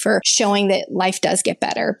 Thank you for showing that life does get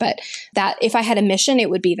better. But that if I had a mission, it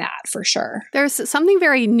would be that for sure. There's something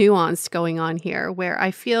very nuanced going on here where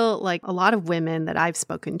I feel like a lot of women that I've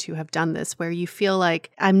spoken to have done this, where you feel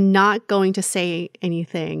like I'm not going to say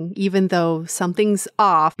anything, even though something's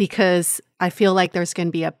off, because I feel like there's going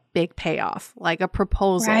to be a big payoff, like a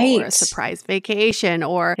proposal or a surprise vacation,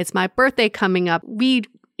 or it's my birthday coming up. We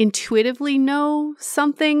intuitively know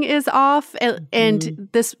something is off and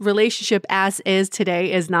this relationship as is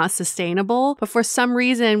today is not sustainable. But for some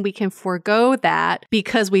reason, we can forego that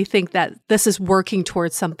because we think that this is working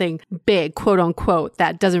towards something big, quote unquote,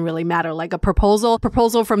 that doesn't really matter. Like a proposal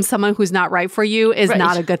from someone who's not right for you is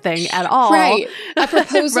not a good thing at all. Right. A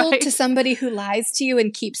proposal to somebody who lies to you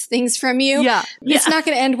and keeps things from you. Yeah. It's not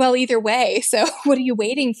going to end well either way. So what are you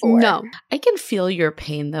waiting for? No. I can feel your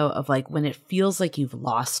pain though of like when it feels like you've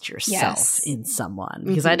lost yourself in someone,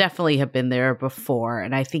 because I definitely have been there before,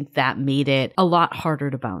 and I think that made it a lot harder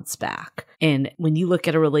to bounce back. And when you look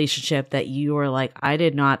at a relationship that you are like, I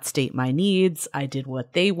did not state my needs, I did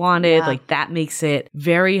what they wanted, like that makes it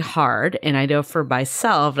very hard. And I know for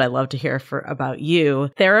myself, and I love to hear about you,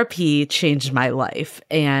 therapy changed my life,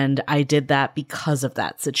 and I did that because of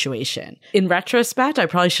that situation. In retrospect, I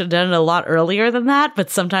probably should have done it a lot earlier than that, but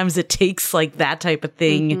sometimes it takes like that type of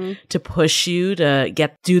thing to push you to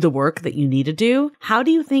do the work that you need to do. How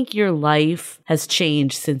do you think your life has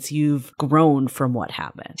changed since you've grown from what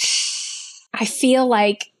happened? I feel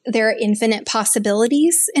like there are infinite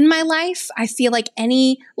possibilities in my life. I feel like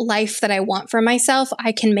any life that I want for myself,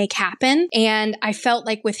 I can make happen. And I felt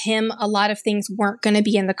like with him, a lot of things weren't going to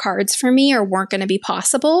be in the cards for me or weren't going to be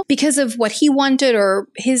possible because of what he wanted or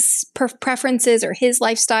his preferences or his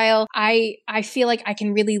lifestyle. I feel like I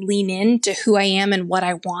can really lean into who I am and what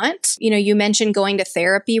I want. You know, you mentioned going to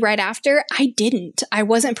therapy right after. I didn't. I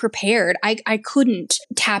wasn't prepared. I couldn't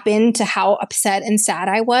tap into how upset and sad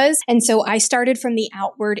I was. And so I started from the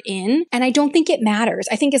outward in, and I don't think it matters.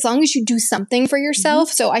 I think as long as you do something for yourself.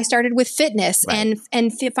 So I started with fitness and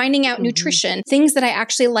finding out nutrition, things that I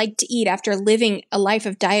actually like to eat after living a life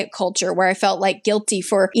of diet culture where I felt like guilty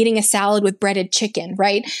for eating a salad with breaded chicken,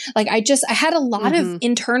 right? Like I had a lot of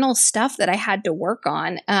internal stuff that I had to work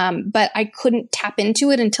on, but I couldn't tap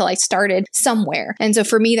into it until I started somewhere. And so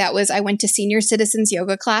for me, that was, I went to senior citizens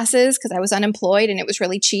yoga classes because I was unemployed and it was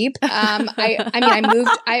really cheap. I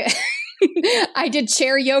moved, I did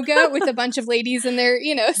chair yoga with a bunch of ladies in their,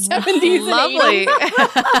 70s Lovely. and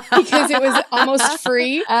 80s because it was almost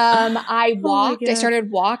free. I walked. I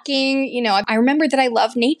started walking. I remember that I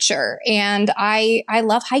love nature and I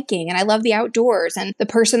love hiking and I love the outdoors. And the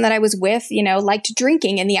person that I was with, liked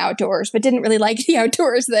drinking in the outdoors, but didn't really like the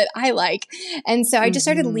outdoors that I like. And so I just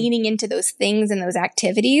started leaning into those things and those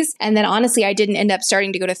activities. And then honestly, I didn't end up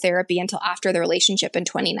starting to go to therapy until after the relationship in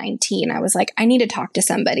 2019. I was like, I need to talk to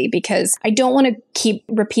somebody because I don't want to keep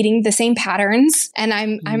repeating the same patterns. And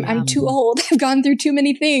I'm too old. I've gone through too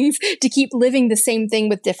many things to keep living the same thing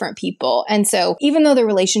with different people. And so even though the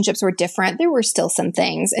relationships were different, there were still some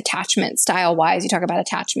things attachment style wise. You talk about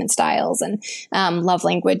attachment styles and love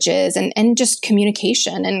languages and just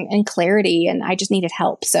communication and clarity. And I just needed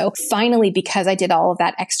help. So finally, because I did all of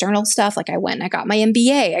that external stuff, like I went and I got my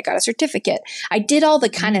MBA, I got a certificate. I did all the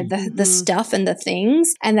kind of the stuff and the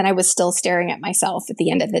things. And then I was still staring at myself at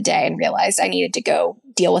the end of the day and realized I needed to go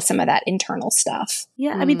deal with some of that internal stuff.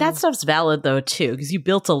 Yeah. I mean, that stuff's valid though, too, because you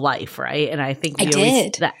built a life, right? And I think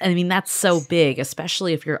that's so big,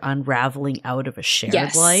 especially if you're unraveling out of a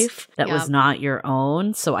shared life that was not your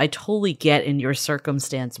own. So I totally get in your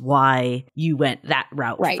circumstance why you went that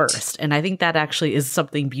route first. And I think that actually is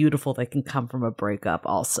something beautiful that can come from a breakup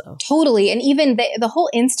also. Totally. And even the whole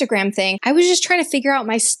Instagram thing, I was just trying to figure out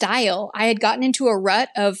my style. I had gotten into a rut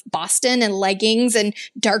of Boston and leggings and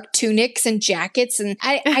dark tunics and jackets. And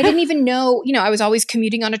I didn't even know, I was always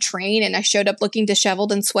commuting on a train and I showed up looking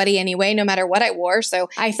disheveled and sweaty anyway, no matter what I wore. So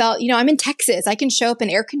I felt, I'm in Texas. I can show up in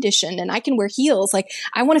air conditioned and I can wear heels. Like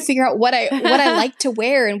I want to figure out what I like to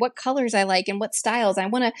wear and what colors I like and what styles I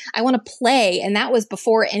want to play. And that was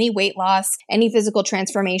before any weight loss, any physical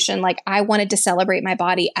transformation. Like I wanted to celebrate my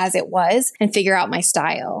body as it was and figure out my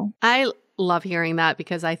style. I love hearing that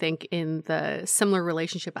because I think in the similar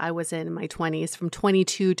relationship I was in my 20s, from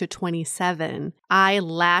 22 to 27, I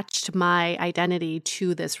latched my identity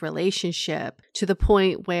to this relationship to the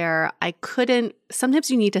point where I couldn't. Sometimes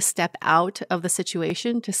you need to step out of the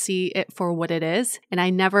situation to see it for what it is. And I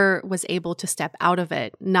never was able to step out of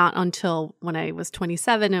it, not until when I was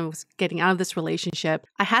 27 and was getting out of this relationship.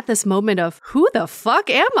 I had this moment of, who the fuck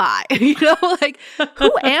am I?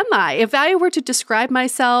 Who am I? If I were to describe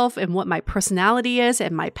myself and what my personality is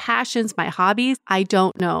and my passions, my hobbies, I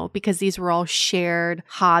don't know, because these were all shared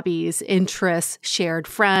hobbies, interests, shared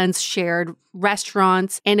friends, shared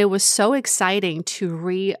restaurants. And it was so exciting to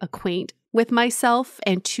reacquaint with myself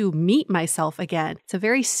and to meet myself again. It's a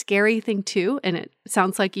very scary thing too. And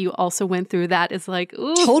Sounds like you also went through that. It's like,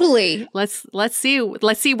 ooh, totally. Let's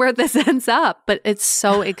see where this ends up. But it's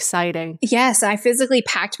so exciting. Yes, I physically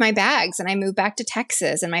packed my bags and I moved back to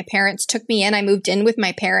Texas, and my parents took me in. I moved in with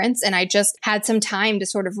my parents, and I just had some time to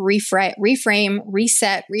sort of reframe,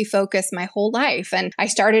 reset, refocus my whole life. And I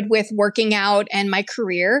started with working out and my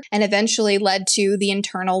career, and eventually led to the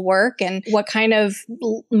internal work and what kind of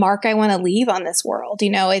mark I want to leave on this world.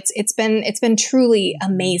 It's been truly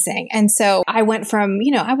amazing. And so I went from,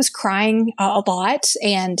 I was crying a lot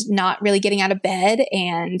and not really getting out of bed,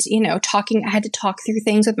 and, I had to talk through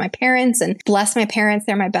things with my parents, and bless my parents.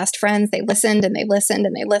 They're my best friends. They listened and they listened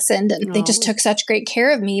and they listened, and they just took such great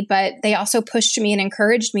care of me. But they also pushed me and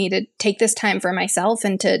encouraged me to take this time for myself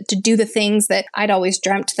and to do the things that I'd always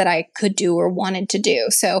dreamt that I could do or wanted to do.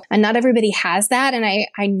 So, and not everybody has that. And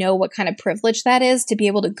I know what kind of privilege that is to be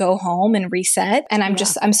able to go home and reset. And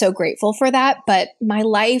I'm so grateful for that. But my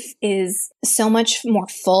life is so much more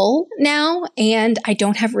full now, and I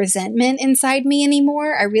don't have resentment inside me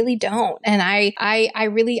anymore. I really don't. And I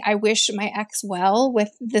wish my ex well with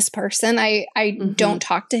this person. I don't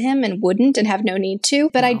talk to him and wouldn't and have no need to,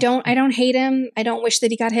 but I don't hate him. I don't wish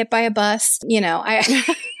that he got hit by a bus.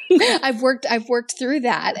 I've worked through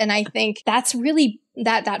that. And I think that's really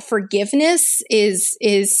that forgiveness is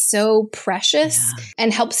so precious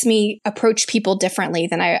and helps me approach people differently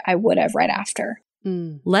than I would have right after.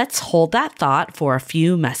 Let's hold that thought for a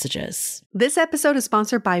few messages. This episode is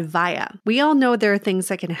sponsored by Via. We all know there are things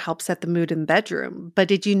that can help set the mood in the bedroom, but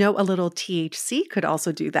did you know a little THC could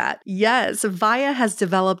also do that? Yes, Via has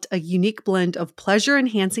developed a unique blend of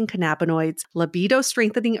pleasure-enhancing cannabinoids,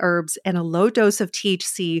 libido-strengthening herbs, and a low dose of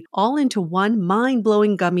THC all into one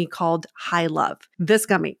mind-blowing gummy called High Love. This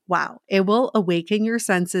gummy, wow, it will awaken your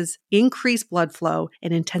senses, increase blood flow,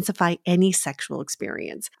 and intensify any sexual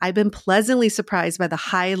experience. I've been pleasantly surprised by the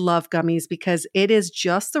High Love gummies because it is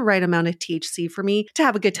just the right amount of THC for me to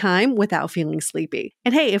have a good time without feeling sleepy.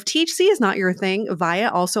 And hey, if THC is not your thing,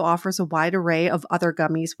 Via also offers a wide array of other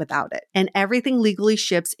gummies without it. And everything legally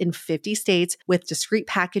ships in 50 states with discreet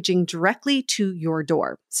packaging directly to your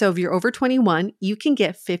door. So if you're over 21, you can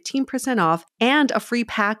get 15% off and a free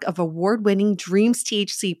pack of award-winning Dreams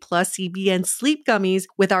THC plus CBN sleep gummies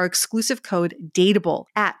with our exclusive code DATEABLE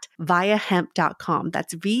at viahemp.com.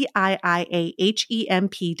 That's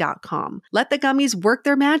VIIAHEMP.com. Let the gummies work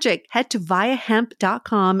their magic. Head to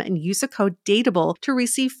viahemp.com and use the code DATEABLE to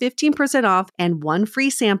receive 15% off and one free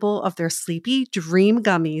sample of their Sleepy Dream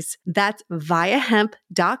gummies. That's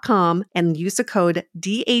viahemp.com and use the code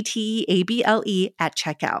DATEABLE at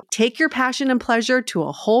checkout. Take your passion and pleasure to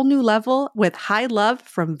a whole new level with High Love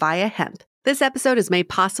from Via Hemp. This episode is made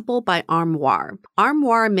possible by Armoire.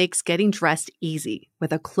 Armoire makes getting dressed easy.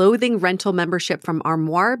 With a clothing rental membership from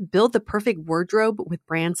Armoire, build the perfect wardrobe with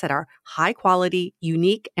brands that are high quality,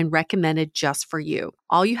 unique, and recommended just for you.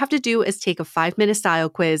 All you have to do is take a 5-minute style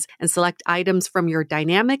quiz and select items from your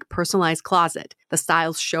dynamic, personalized closet. The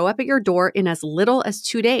styles show up at your door in as little as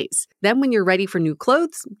 2 days. Then when you're ready for new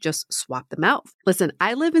clothes, just swap them out. Listen,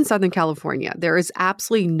 I live in Southern California. There is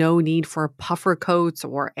absolutely no need for puffer coats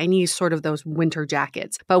or any sort of those winter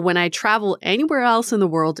jackets. But when I travel anywhere else in the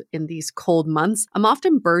world in these cold months, I'm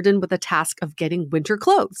often burdened with the task of getting winter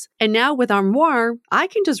clothes. And now with Armoire, I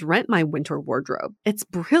can just rent my winter wardrobe. It's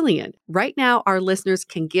brilliant. Right now, our listeners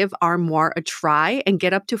can give Armoire a try and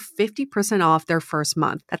get up to 50% off their first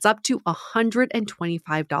month. That's up to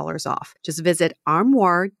 $125 off. Just visit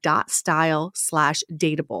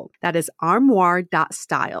armoire.style/dateable. That is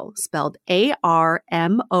armoire.style, spelled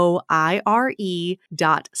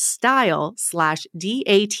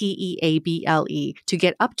ARMOIRE.style/DATEABLE to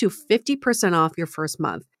get up to 50% off your first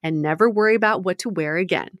month and never worry about what to wear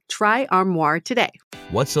again. Try Armoire today.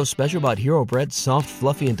 What's so special about Hero Bread's soft,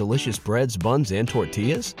 fluffy, and delicious breads, buns, and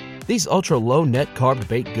tortillas? These ultra-low net-carb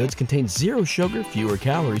baked goods contain zero sugar, fewer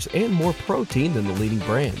calories, and more protein than the leading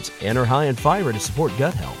brands, and are high in fiber to support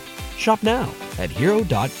gut health. Shop now at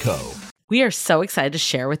hero.co. We are so excited to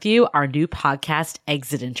share with you our new podcast,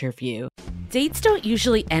 Exit Interview. Dates don't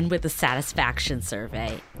usually end with a satisfaction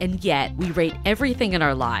survey, and yet we rate everything in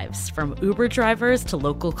our lives, from Uber drivers to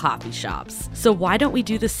local coffee shops. So why don't we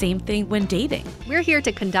do the same thing when dating? We're here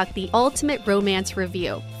to conduct the ultimate romance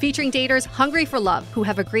review, featuring daters hungry for love who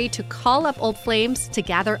have agreed to call up old flames to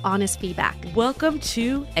gather honest feedback. Welcome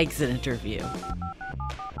to Exit Interview.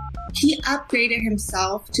 He upgraded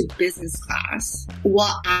himself to business class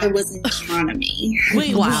while I was in economy.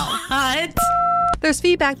 Wait, what? There's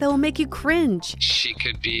feedback that will make you cringe. She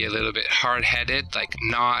could be a little bit hard-headed, like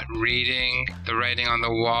not reading the writing on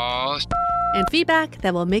the wall. And feedback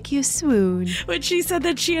that will make you swoon. When she said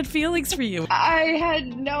that she had feelings for you. I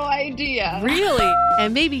had no idea. Really?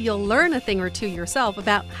 And maybe you'll learn a thing or two yourself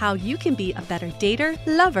about how you can be a better dater,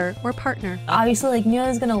 lover, or partner. Obviously, like,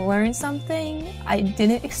 Mila's gonna learn something. I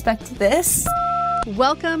didn't expect this.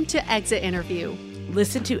 Welcome to Exit Interview.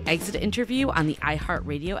 Listen to Exit Interview on the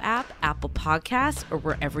iHeartRadio app, Apple Podcasts, or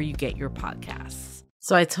wherever you get your podcasts.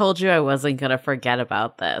 So I told you I wasn't going to forget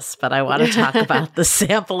about this, but I want to talk about the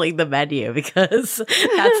sampling the menu, because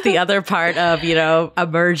that's the other part of, you know,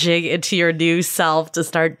 emerging into your new self to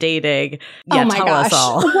start dating. Yeah, oh my tell gosh. us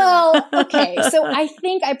all. Well, okay. So I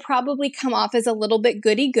think I probably come off as a little bit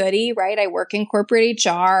goody-goody, right? I work in corporate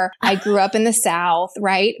HR. I grew up in the South,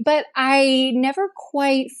 right? But I never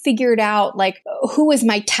quite figured out, like, who was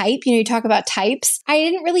my type. You know, you talk about types. I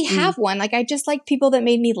didn't really have one. Like, I just liked people that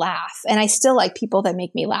made me laugh. And I still like people that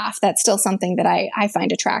make me laugh. That's still something that I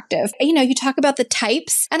find attractive. You know, you talk about the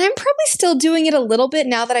types, and I'm probably still doing it a little bit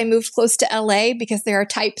now that I moved close to LA, because there are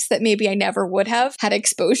types that maybe I never would have had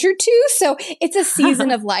exposure to. So it's a season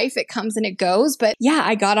of life. It comes and it goes. But yeah,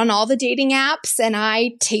 I got on all the dating apps and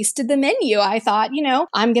I tasted the menu. I thought, you know,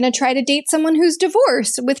 I'm going to try to date someone who's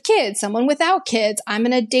divorced with kids, someone without kids. I'm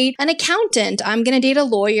going to date an accountant. I'm going to date a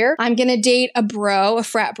lawyer. I'm going to date a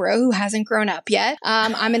frat bro who hasn't grown up yet.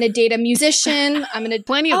 I'm going to date a musician. I'm going to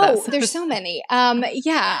plenty of those. Oh, there's so many.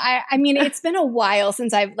 Yeah. I mean, it's been a while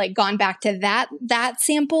since I've like gone back to that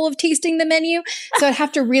sample of tasting the menu. So I'd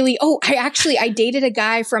have to really, I dated a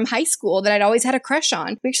guy from high school that I'd always had a crush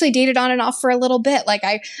on. We actually dated on and off for a little bit. Like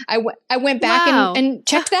I went back and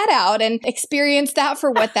checked that out and experienced that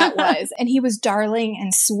for what that was. And he was darling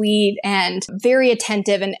and sweet and very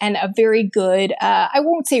attentive and a very good, I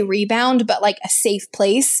won't say rebound, but like a safe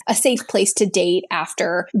place to date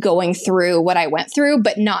after going through what I went through,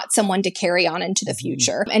 but not someone to carry on into the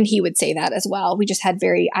future. And he would say that as well. We just had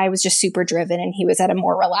I was just super driven and he was at a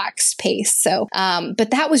more relaxed pace. So,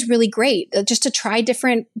 but that was really great just to try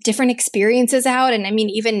different experiences out. And I mean,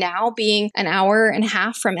 even now being an hour and a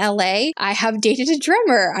half from LA, I have dated a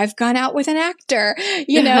drummer. I've gone out with an actor,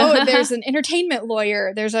 you know, there's an entertainment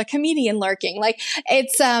lawyer, there's a comedian lurking. Like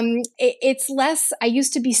it's less, I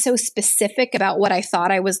used to be so specific about what I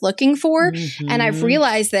thought I was looking for. And I've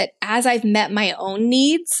realized that as I've met my own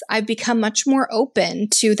needs, I've become much more open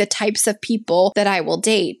to the types of people that I will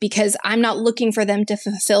date, because I'm not looking for them to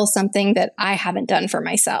fulfill something that I haven't done for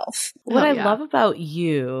myself. What I love about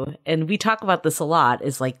you, and we talk about this a lot,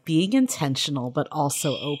 is like being intentional, but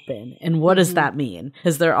also open. And what does that mean?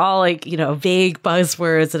 Because they're all like, you know, vague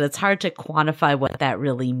buzzwords, and it's hard to quantify what that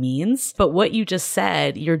really means. But what you just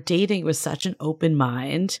said, you're dating with such an open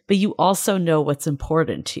mind, but you also know what's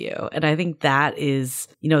important to you. And I think that is,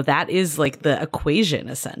 you know, that is like the equation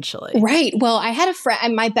essentially. Right. Well, I had a friend,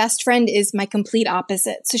 and my best friend is my complete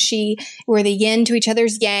opposite. So we're the yin to each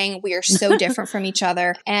other's yang. We are so different from each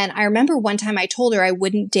other. And I remember one time I told her I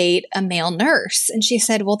wouldn't date a male nurse. And she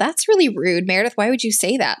said, well, that's really rude, Meredith. Why would you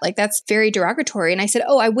say that? Like, that's very derogatory. And I said,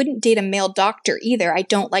 I wouldn't date a male doctor either. I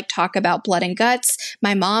don't like talk about blood and guts.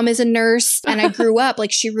 My mom is a nurse, and I grew up,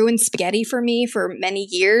 like, she ruined spaghetti for me for many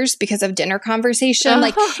years because of dinner conversation.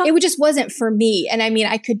 Like, it just wasn't for me. And I mean,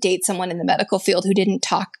 I could date someone in the medical field who didn't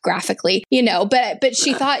talk graphically, you know, but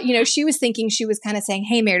she thought, you know, she was thinking, she was kind of saying,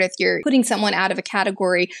 hey, Meredith, you're putting someone out of a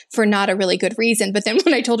category for not a really good reason. But then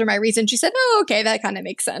when I told her my reason, she said, oh, okay, that kind of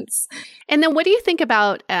makes sense. And then what do you think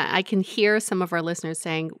about, I can hear some of our listeners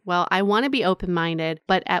saying, well, I want to be open-minded,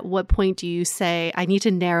 but at what point do you say, I need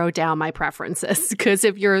to narrow down my preferences? Because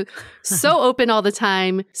if you're so open all the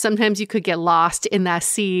time, sometimes you could get lost in that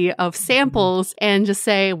sea of samples and just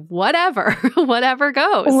say, whatever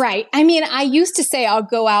goes. Right. I mean, I used to say I'll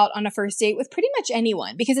go out on a first date with pretty much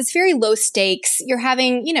anyone because it's very low stakes. You're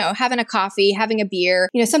having a coffee, having a beer,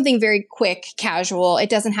 you know, something very quick, casual. It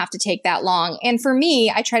doesn't have to take that long. And for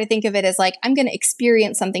me, I try to think of it as like, I'm going to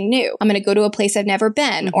experience something new. I'm going to go to a place I've never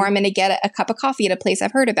been, or I'm going to get a cup of coffee at a place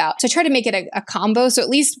I've heard about. So I try to make it a combo. So at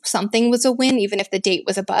least something was a win. Even if the date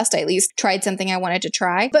was a bust, I at least tried something I wanted to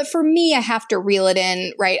try. But for me, I have to reel it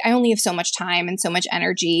in, right? I only have so much time and so much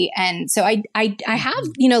energy. And so I have,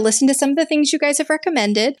 you know, listened to some of the things you guys have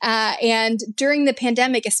recommended. And during the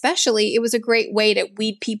pandemic, especially, it was a great way to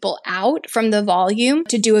weed people out from the volume,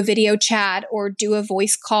 to do a video chat or do a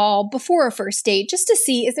voice call call before a first date just to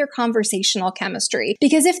see, is there conversational chemistry?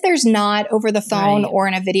 Because if there's not over the phone or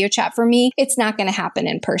in a video chat, for me, it's not going to happen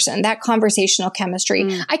in person. That conversational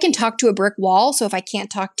chemistry, I can talk to a brick wall. So if I can't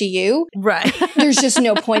talk to you, there's just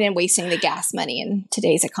no point in wasting the gas money in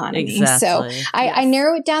today's economy. So I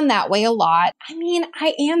narrow it down that way a lot. I mean,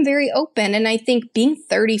 I am very open. And I think being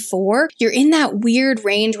 34, you're in that weird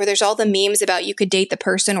range where there's all the memes about you could date the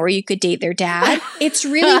person or you could date their dad. It's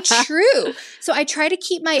really true. So I try to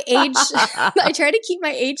keep my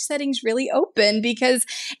age settings really open because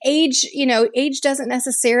age doesn't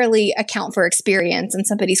necessarily account for experience and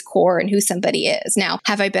somebody's core and who somebody is. Now,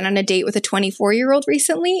 have I been on a date with a 24-year-old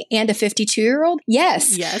recently and a 52-year-old?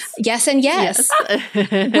 Yes. Yes and yes.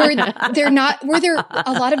 Were there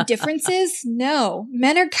a lot of differences? No.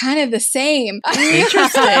 Men are kind of the same.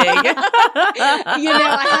 Interesting.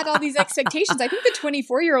 I had all these expectations. I think the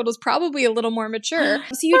 24-year-old was probably a little more mature.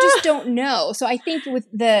 So you just don't know. So I think with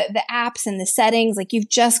the apps and the settings, like you've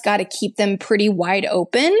just got to keep them pretty wide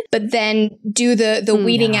open, but then do the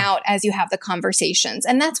weeding out as you have the conversations.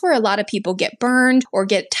 And that's where a lot of people get burned or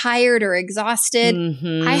get tired or exhausted.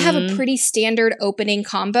 I have a pretty standard opening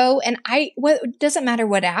combo, and what doesn't matter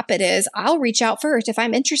what app it is, I'll reach out first. If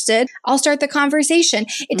I'm interested, I'll start the conversation.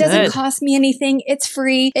 It doesn't cost me anything. It's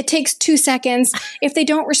free. It takes 2 seconds. If they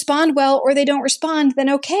don't respond well or they don't respond, then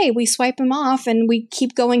okay, we swipe them off and we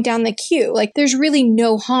keep going down the queue. Like there's really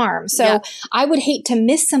no harm. So I would hate to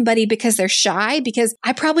miss somebody because they're shy, because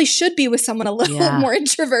I probably should be with someone a little more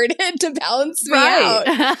introverted to balance me out.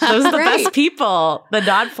 Those are the best people. The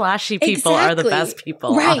non-flashy people are the best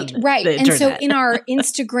people. Right. The and so internet. in our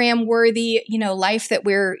Instagram worthy, life that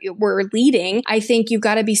we're leading, I think you've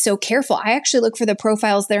got to be so careful. I actually look for the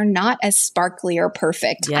profiles that are not as sparkly or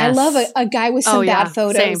perfect. Yes. I love a guy with some bad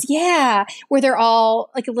photos. Same. Yeah. Where they're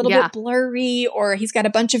all like a little bit blurry, or he's got a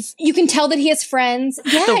bunch of, you can tell that he has friends.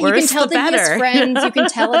 Yeah. You can tell that he has friends. You can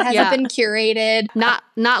tell it hasn't been curated.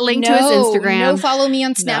 Not linked to his Instagram. No, follow me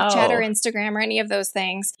on Snapchat or Instagram or any of those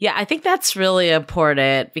things. Yeah, I think that's really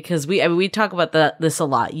important because we talk about this a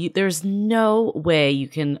lot. There's no way you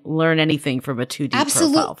can learn anything from a 2D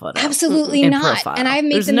profile photo. Absolutely not. Profile. And I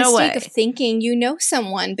made the mistake of thinking you know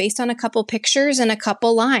someone based on a couple pictures and a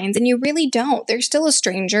couple lines, and you really don't. They're still a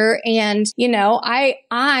stranger. And,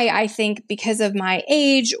 I think because of my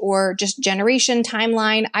age or just generation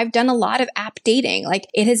timeline, I've done a lot of app dating. Like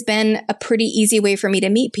it has been a pretty easy way for me to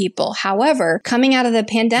meet people. However, coming out of the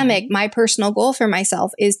pandemic, my personal goal for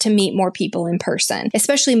myself is to meet more people in person,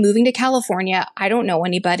 especially moving to California. I don't know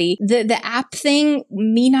anybody. The app thing,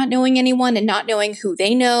 me not knowing anyone and not knowing who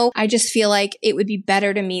they know, I just feel like it would be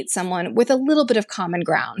better to meet someone with a little bit of common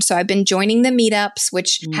ground. So I've been joining the meetups,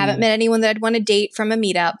 which haven't met anyone that I'd want to date from a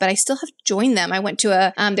meetup, but I still have to join them. I went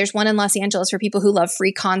to there's one in Los Angeles for people who love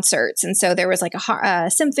free concerts. And so there was like a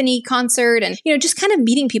symphony concert and, just kind of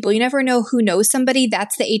meeting people. You never know who knows somebody.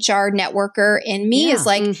 That's the HR networker in me is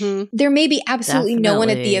like, there may be absolutely no one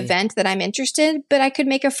at the event that I'm interested, but I could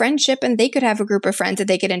make a friendship and they could have a group of friends that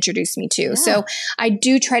they could introduce me to. So I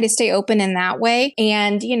do try to stay open in that way.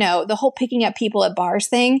 And, the whole picking up people at bars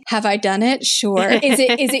thing, have I done it? Sure. Is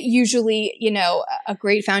it usually, a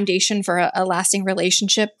great foundation for a lasting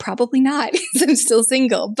relationship? Probably not, because I'm still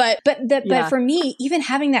single. But for me, even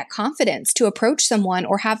having that confidence to approach someone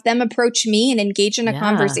or have them approach me and engage in a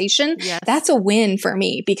conversation, that's a win for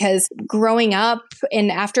me, because growing up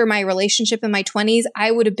and after my relationship in my 20s,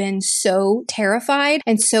 I would have been so terrified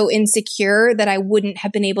and so insecure that I wouldn't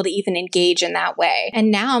have been able to even engage in that way.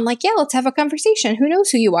 And now I'm like, yeah, let's have a conversation. Who knows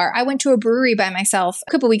who you are? I went to a brewery by myself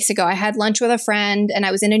a couple weeks ago. I had lunch with a friend and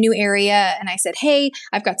I was in a new area and I said, hey,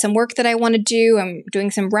 I've got some work that I want to do. I'm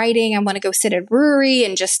doing some writing. I want to go sit at a brewery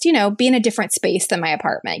and just, be in a different space than my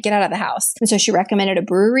apartment, get out of the house. And so she recommended a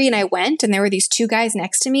brewery and I went, and there were these two guys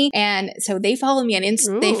next to me. And so they follow me on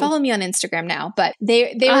Instagram now, but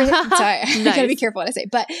they were, sorry, I gotta be careful what I say,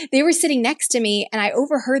 but they were sitting next to me and I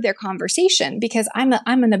overheard their conversation because I'm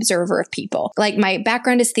an observer of people. Like my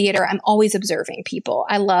background is theater. I'm always observing people.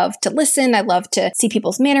 I love to listen. I love to see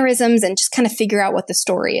people's mannerisms and just kind of figure out what the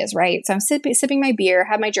story is, right? So I'm sipping my beer,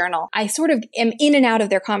 have my journal. I sort of am in and out of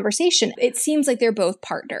their conversation. It seems like they're both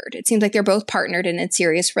partnered. It seems like they're both partnered and in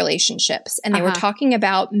serious relationships. And they were talking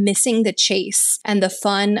about missing the chase and the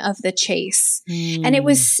fun of the chase. And it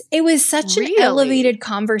was such an elevated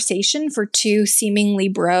conversation for two seemingly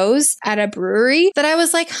bros at a brewery that I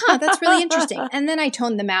was like, that's really interesting. And then I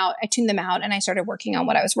tuned them out and I started working on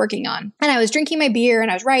what I was working on. And I was drinking my beer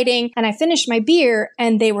and I was writing and I finished my beer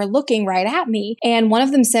and they were looking right at me. And one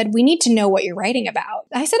of them said, "We need to know what you're writing about."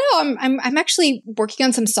 I said, "Oh, I'm actually working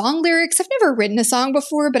on some song lyrics. I've never written a song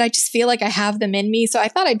before, but I just feel like I have them in me. So I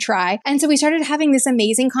thought I'd try." And so we started having this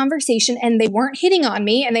amazing conversation and they weren't hitting on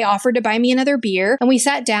me and they offered to buy me another beer. And we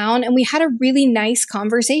sat down and we had a really nice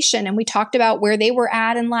conversation and we talked about where they were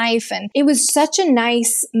at in life. And it was such a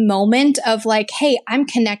nice moment of like, hey, I'm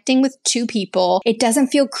connecting with two people. It doesn't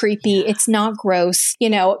feel creepy. It's not gross. You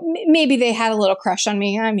know, maybe they had a little crush on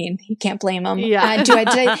me. I mean, you can't blame them. Yeah.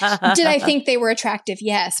 Did I think they were attractive?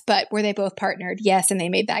 Yes. But were they both partnered? Yes. And they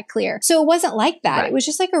made that clear. So it wasn't like that. Right. It was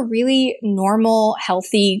just like a really normal,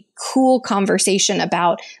 healthy, cool conversation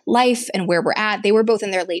about life and where we're at. They were both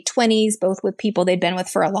in their late 20s, both with people they'd been with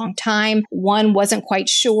for a long time. One wasn't quite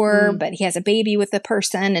sure, but he has a baby with the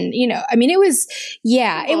person. And, you know, I mean, it was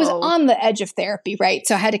on the edge of therapy, right?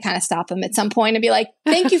 So I had to kind of stop him at some point and be like,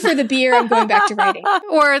 "Thank you for the beer. I'm going back to writing."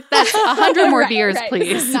 Or that's 100 more beers, please.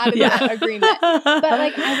 This is not an agreement. But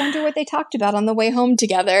like, I wonder what they talked about on the way home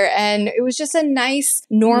together. And it was just a nice,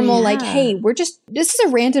 normal, like, hey, this is a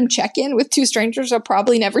random check-in with two strangers I'll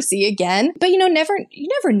probably never see again. But you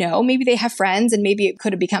never know. Maybe they have friends and maybe it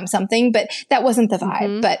could have become something, but that wasn't the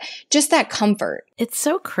vibe. But just that comfort. It's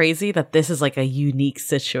so crazy that this is like a unique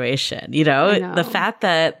situation, you know? The fact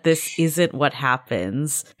that this isn't what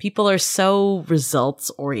happens. People are so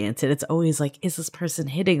results oriented. It's always like, is this person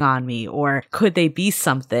hitting on me or could they be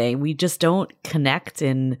something? We just don't connect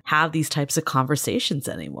and have these types of conversations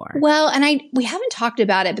anymore. Well, and we haven't talked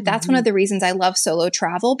about it, but that's one of the reasons I love solo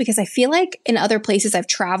travel, because I feel like in other places I've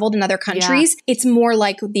traveled in other countries, it's more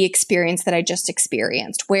like the experience that I just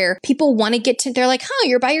experienced where people want to they're like,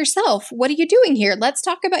 you're by yourself. What are you doing here? Let's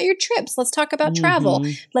talk about your trips. Let's talk about travel.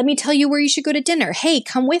 Let me tell you where you should go to dinner. Hey,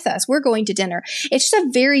 come with us. We're going to dinner. It's just a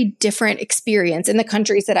very different experience in the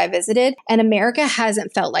countries that I visited. And America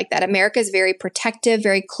hasn't felt like that. America is very protective,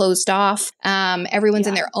 very closed off. Everyone's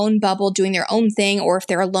in their own bubble doing their own thing. Or if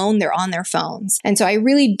they're alone, they're on their phones. And so I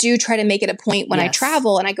really do try to make it a point when I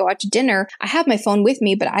travel and I go out to dinner, I have my phone with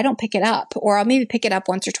me, but I don't pick it up, or I'll maybe pick it up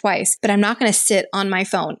once or twice, but I'm not going to sit on my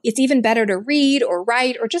phone. It's even better to read or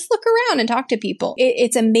write or just look around and talk to people.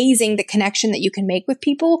 It's amazing the connection that you can make with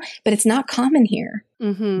people, but it's not common here.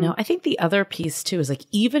 No, I think the other piece too is like,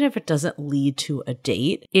 even if it doesn't lead to a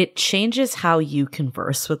date, it changes how you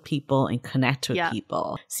converse with people and connect with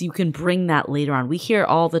people. So you can bring that later on. We hear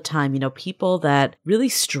all the time, people that really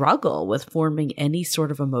struggle with forming any sort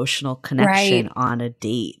of emotional connection on a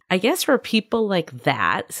date. I guess for people like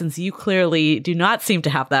that, since you clearly do not seem to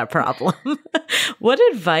have that problem, what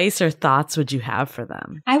advice or thoughts would you have for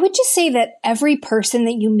them? I would just say that every person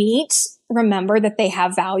that you meet, remember that they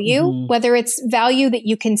have value, whether it's value that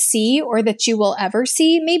you can see or that you will ever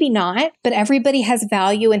see, maybe not, but everybody has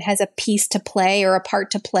value and has a piece to play or a part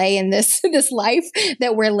to play in this life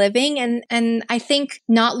that we're living. And I think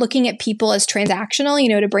not looking at people as transactional,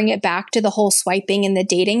 to bring it back to the whole swiping and the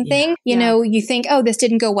dating thing, you think, oh, this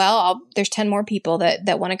didn't go well. There's 10 more people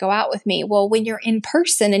that want to go out with me. Well, when you're in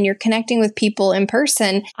person and you're connecting with people in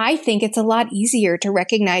person, I think it's a lot easier to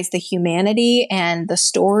recognize the humanity and the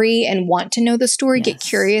story and want to know the story, get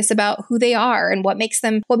curious about who they are and what makes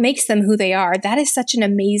them who they are. That is such an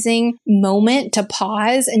amazing moment to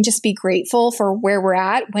pause and just be grateful for where we're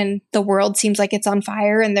at when the world seems like it's on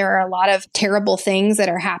fire and there are a lot of terrible things that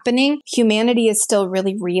are happening. Humanity is still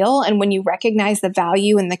really real. And when you recognize the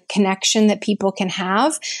value and the connection that people can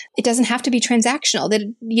have, it doesn't have to be transactional. That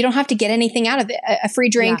you don't have to get anything out of it. A free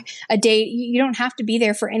drink, a date, you don't have to be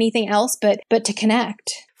there for anything else but to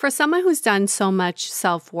connect. For someone who's done so much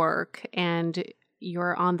self-work and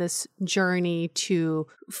you're on this journey to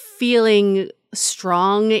feeling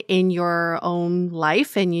strong in your own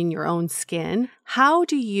life and in your own skin, how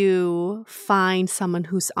do you find someone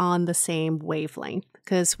who's on the same wavelength?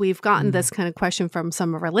 Because we've gotten this kind of question from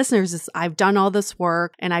some of our listeners is, I've done all this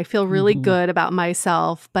work and I feel really good about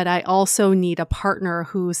myself, but I also need a partner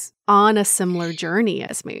who's on a similar journey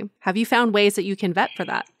as me. Have you found ways that you can vet for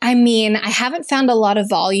that? I mean, I haven't found a lot of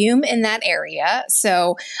volume in that area,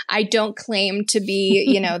 so I don't claim to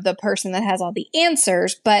be, the person that has all the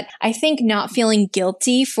answers, but I think not feeling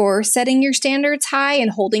guilty for setting your standards high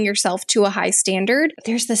and holding yourself to a high standard.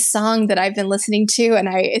 There's this song that I've been listening to and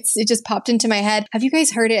it just popped into my head. Have you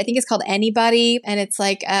guys heard it? I think it's called Anybody. And it's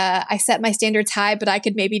like, I set my standards high, but I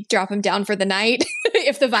could maybe drop them down for the night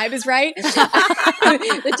if the vibe is right.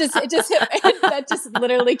 That just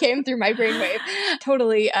literally came through my brainwave.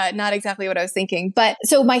 Totally not exactly what I was thinking. But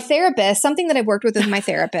so my therapist, something that I've worked with my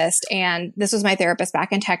therapist, and this was my therapist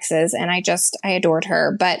back in Texas, and I adored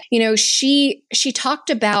her. But, she talked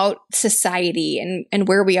about society and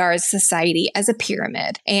where we are as society as a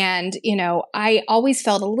pyramid. And, I always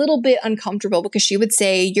felt a little bit uncomfortable because she would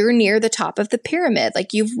say, you're near the top of the pyramid.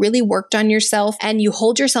 Like you've really worked on yourself and you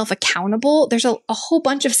hold yourself accountable. There's a whole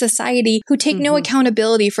bunch of society who take no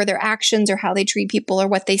accountability for their actions or how they treat people or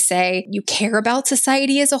what they say. You care about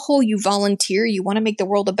society as a whole. You volunteer. You want to make the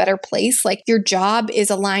world a better place. Like your job is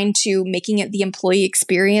aligned to making it the employee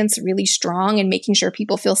experience really strong and making sure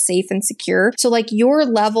people feel safe and secure. So like your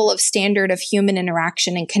level of standard of human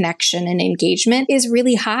interaction and connection and engagement is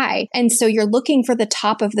really high. And so you're looking for the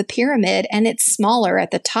top of the pyramid and it's smaller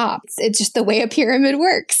at the top. It's just the way a pyramid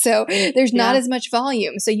works. So there's not as much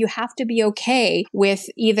volume. So you have to be okay with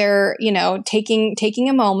either, taking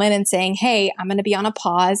a moment and saying, hey, I'm going to be on a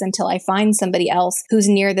pause until I find somebody else who's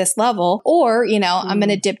near this level. Or, I'm going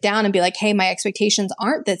to dip down and be like, hey, my expectations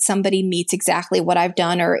aren't that somebody meets exactly what I've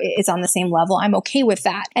done or is on the same level. I'm okay with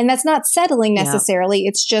that. And that's not settling necessarily.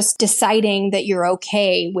 It's just deciding that you're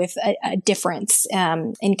okay with a difference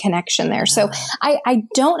in connection there. So I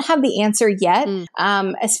don't have the answer yet.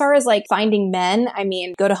 As far as like finding men, I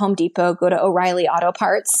mean, go to Home Depot, go to O'Reilly Auto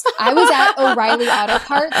Parts. I was at O'Reilly Auto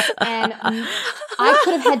Parts and I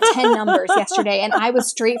could have had 10 numbers yesterday and I was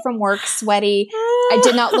straight from work, sweaty. I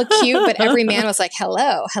did not look cute, but every man was like,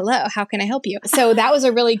 hello, how can I help you? So that was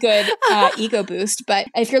a really good ego boost. But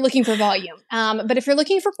if you're looking for volume, but if you're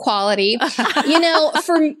looking for quality,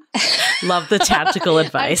 love the tactical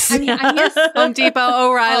advice. I'm here. Home Depot,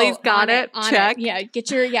 O'Reilly's got it. Check. Yeah.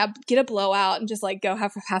 Get a blowout and just like go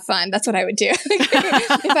have fun. That's what I would do.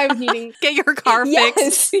 If I was needing. Get your car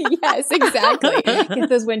fixed. Yes, exactly. Get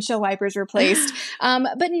those windshield wipers replaced.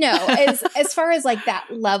 But no, as far as like that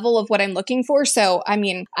level of what I'm looking for. So, I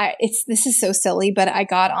mean, this is so silly, but I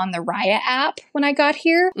got on the Raya app when I got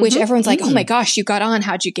here, which everyone's like, oh my gosh, you got on.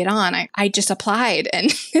 How'd you get on? I just applied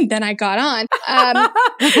and then I got on.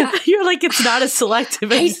 You're like, it's not as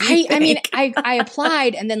selective as you think. I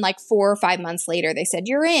applied and then like 4 or 5 months later, they said,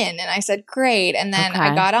 you're in. And I said, great. And then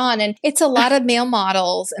I got on and it's a lot of male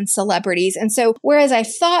models and celebrities. And so, whereas I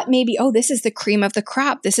thought maybe, this is the cream of the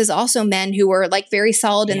crop. This is also men who are like very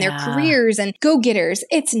solid in their careers and go-getters.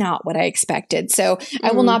 It's not what I expected. So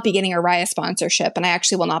I will not be getting a Raya sponsorship and I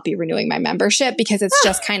actually will not be renewing my membership because it's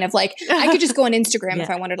just kind of like, I could just go on Instagram if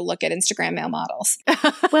I wanted to look at Instagram male models.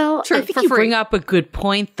 Well, I think you bring up a good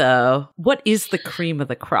point though. What is the cream of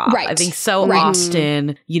the crop? Right. I think so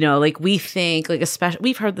often, like we think like, especially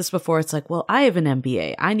we've heard this before. It's like, well, I have an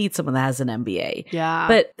MBA. I need someone that has an MBA. Yeah.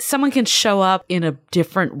 But someone can show up in a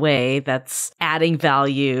different way that's adding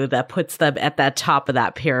value that puts them at that top of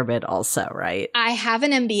that pyramid also, right? I have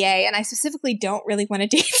an MBA and I specifically don't really want to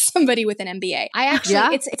date somebody with an MBA. I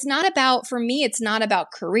actually, it's not about, for me, it's not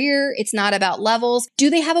about career. It's not about levels. Do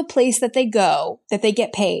they have a place that they go, that they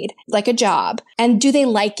get paid, like a job? And do they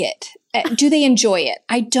like it? Do they enjoy it?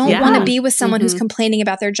 I don't want to be with someone who's complaining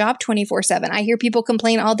about their job 24/7. I hear people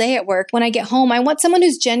complain all day at work. When I get home, I want someone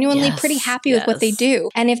who's genuinely pretty happy with what they do.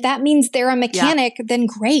 And if that means they're a mechanic, then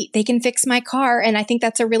great. They can fix my car. And I think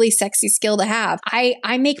that's a really sexy skill to have.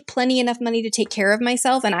 I make plenty enough money to take care of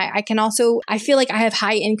myself. And I can also, I feel like I have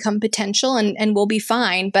high income potential and will be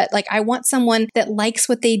fine. But like, I want someone that likes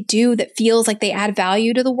what they do, that feels like they add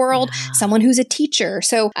value to the world, someone who's a teacher.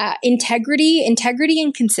 So integrity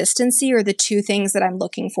and consistency are the two things that I'm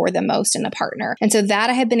looking for the most in a partner. And so that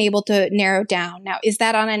I have been able to narrow down. Now, is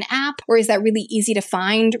that on an app or is that really easy to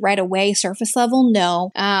find right away, surface level? No.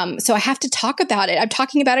 So I have to talk about it. I'm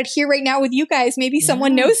talking about it here right now with you guys. Maybe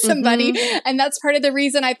someone knows somebody. And that's part of the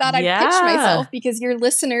reason I thought I'd pitch myself, because your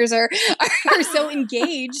listeners are so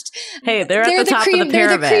engaged. Hey, they're at the top of the pyramid,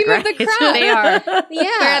 they're the cream right? of the crop. They are. Yeah.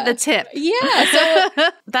 They're at the tip. Yeah.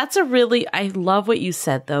 So I love what you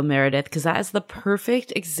said though, Meredith, because that is the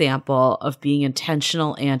perfect example example of being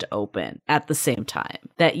intentional and open at the same time.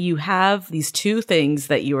 That you have these two things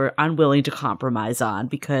that you are unwilling to compromise on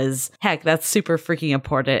because, heck, that's super freaking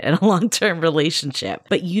important in a long-term relationship.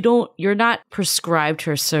 But you're not prescribed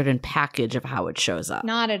to a certain package of how it shows up.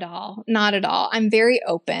 Not at all. Not at all. I'm very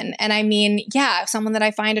open. And I mean, yeah, someone that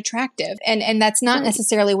I find attractive. And that's not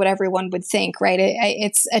necessarily what everyone would think, right?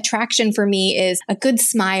 It's attraction for me is a good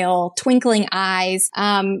smile, twinkling eyes,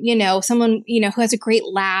 someone, who has a great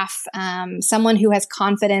laugh, someone who has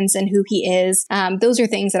confidence in who he is. Those are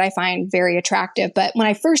things that I find very attractive. But when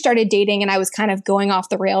I first started dating and I was kind of going off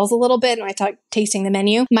the rails a little bit and I thought tasting the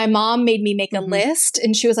menu, my mom made me make a list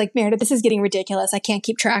and she was like, Meredith, this is getting ridiculous. I can't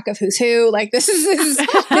keep track of who's who. Like this is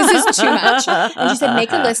too much. And she said,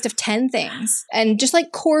 make a list of 10 things and just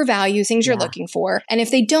like core values, things you're looking for. And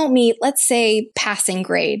if they don't meet, let's say passing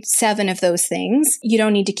grade, 7 of those things, you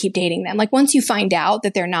don't need to keep dating them. Like once you find out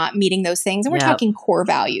that they're not meeting those things, and we're talking core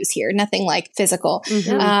values here, nothing like physical,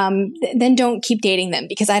 then don't keep dating them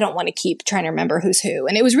because I don't want to keep trying to remember who's who.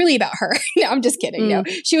 And it was really about her. No, I'm just kidding. No,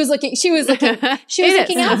 she was looking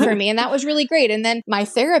out for me, and that was really great. And then my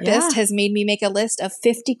therapist has made me make a list of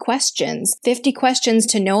 50 questions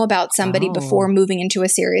to know about somebody before moving into a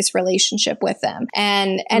serious relationship with them.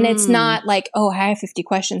 And it's not like, oh, I have 50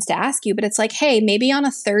 questions to ask you, but it's like, hey, maybe on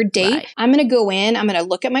a third date, I'm going to go in, I'm going to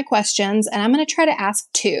look at my questions, and I'm going to try to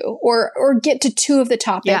ask 2 or get to 2 of the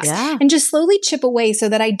topics and just slowly chip away so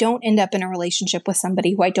that I don't end up in a relationship with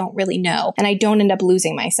somebody who I don't really know and I don't end up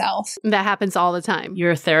losing myself. That happens all the time.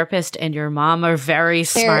 Your therapist and your mom are very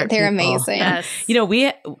smart. They're people. amazing. Yes.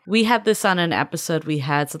 We had this on an episode. We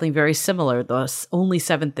had something very similar. Those only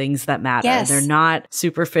 7 things that matter. Yes. They're not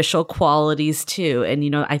superficial qualities too. And,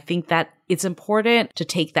 I think that it's important to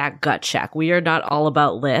take that gut check. We are not all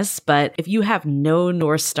about lists, but if you have no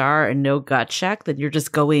North Star and no gut check, then you're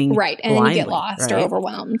just going right. And blindly, then you get lost or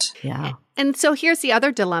overwhelmed. Yeah. And so here's the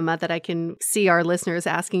other dilemma that I can see our listeners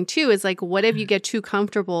asking too is like, what if you get too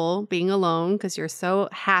comfortable being alone because you're so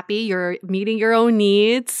happy, you're meeting your own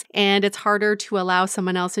needs, and it's harder to allow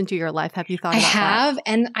someone else into your life? Have you thought about that? I have,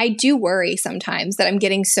 and I do worry sometimes that I'm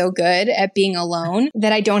getting so good at being alone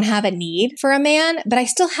that I don't have a need for a man, but I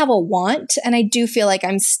still have a want, and I do feel like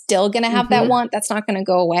I'm still going to have that want. That's not going to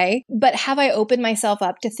go away. But have I opened myself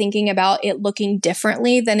up to thinking about it looking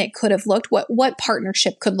differently than it could have looked? What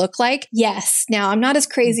partnership could look like? Yes. Now, I'm not as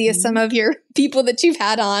crazy as some of your people that you've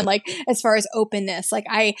had on, like as far as openness. Like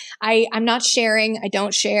I'm not sharing. I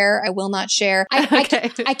don't share. I will not share. I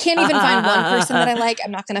can't even find one person that I like.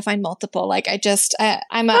 I'm not going to find multiple. Like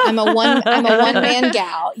I'm a one man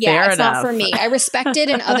gal. Yeah, Fair it's enough. not for me. I respect it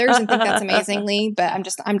in others and think that's amazingly, but I'm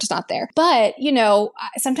just not there. But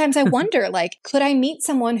sometimes I wonder, like, could I meet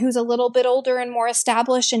someone who's a little bit older and more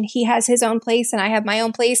established, and he has his own place and I have my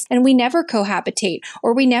own place, and we never cohabitate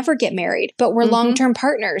or we never get married, but we're long-term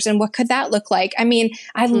partners? And what could that look like? I mean,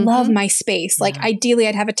 I love my space. Like ideally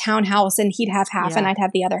I'd have a townhouse and he'd have half and I'd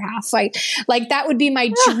have the other half. Like that would be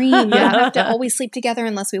my dream. We don't have to always sleep together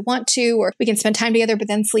unless we want to, or we can spend time together, but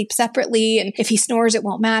then sleep separately. And if he snores, it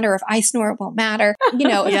won't matter. If I snore, it won't matter.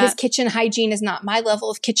 If his kitchen hygiene is not my level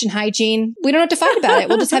of kitchen hygiene, we don't have to fight about it.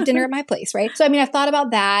 We'll just have dinner at my place. Right. So, I mean, I've thought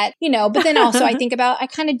about that, but then also I think about, I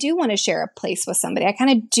kind of do want to share a place with somebody. I kind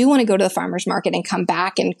of do want to go to the farmer's market and come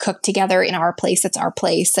back and cook together in our place. It's our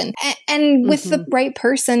place. And with the right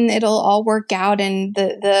person, it'll all work out, and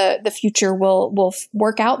the future will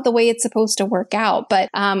work out the way it's supposed to work out. But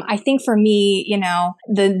I think for me,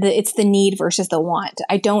 it's the need versus the want.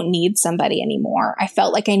 I don't need somebody anymore. I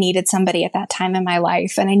felt like I needed somebody at that time in my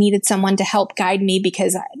life, and I needed someone to help guide me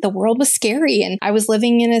because the world was scary, and I was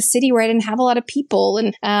living in a city where I didn't have a lot of people.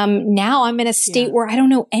 And now I'm in a state where I don't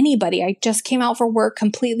know anybody. I just came out for work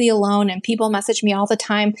completely alone, and people message me all the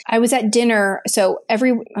time. I was at dinner. So let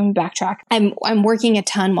me backtrack. I'm working a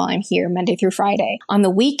ton while I'm here Monday through Friday. On the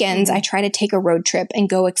weekends, I try to take a road trip and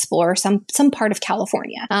go explore some part of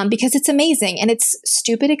California because it's amazing and it's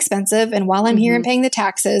stupid expensive. And while I'm here and paying the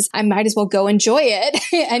taxes, I might as well go enjoy it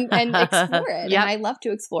and explore it. And I love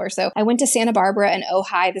to explore. So I went to Santa Barbara and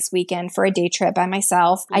Ojai this weekend for a day trip by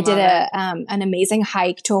myself. I did an amazing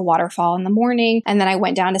hike to a waterfall in the morning. And then I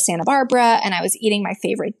went down to Santa Barbara and I was eating my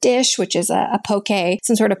favorite dish, which is a poke,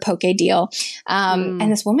 some sort of poke deal.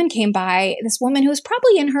 And this woman came by, this woman who was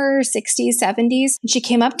probably in her 60s, 70s. And she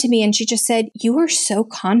came up to me and she just said, "You are so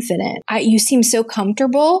confident. You seem so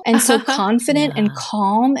comfortable and so confident and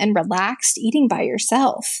calm and relaxed eating by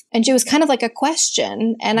yourself." And it was kind of like a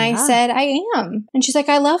question. And I said, "I am." And she's like,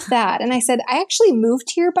 "I love that." And I said, "I actually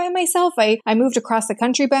moved here by myself. I moved across the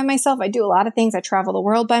country by myself. I do a lot of things. I travel the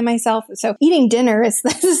world by myself. So eating dinner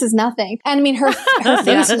this is nothing." And I mean, her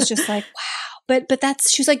face was just like, wow. but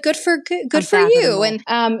she was like, good for you.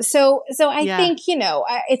 And so I think,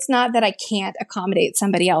 it's not that I can't accommodate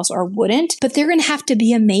somebody else or wouldn't, but they're going to have to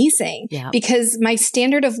be amazing because my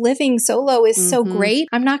standard of living solo is so great.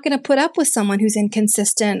 I'm not going to put up with someone who's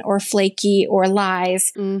inconsistent or flaky or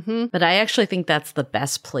lies. But I actually think that's the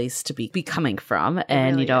best place to be coming from.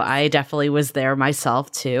 And, really I definitely was there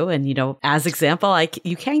myself too. And, as example,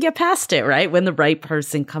 you can get past it, right? When the right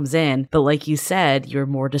person comes in. But like you said, you're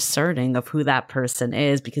more discerning of who that person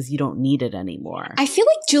is because you don't need it anymore. I feel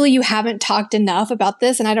like, Julie, you haven't talked enough about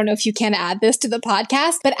this. And I don't know if you can add this to the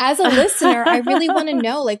podcast, but as a listener, I really want to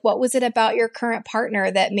know, like, what was it about your current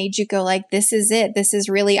partner that made you go like, this is it. This is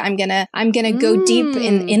really, I'm going to go deep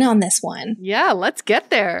in on this one. Yeah, let's get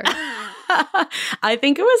there. I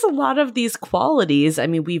think it was a lot of these qualities. I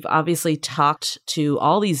mean, we've obviously talked to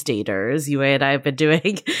all these daters. You and I have been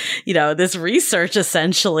doing, this research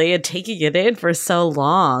essentially and taking it in for so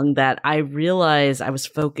long that I realized I was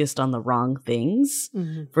focused on the wrong things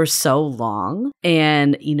for so long.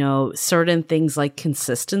 And, certain things like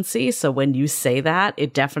consistency. So when you say that,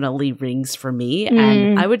 it definitely rings for me.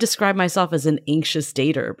 And I would describe myself as an anxious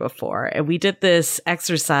dater before. And we did this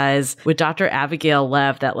exercise with Dr. Abigail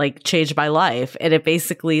Lev that changed my life. And it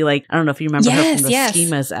basically I don't know if you remember her from the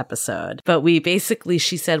schemas episode, but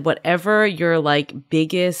she said, whatever your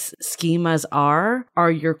biggest schemas are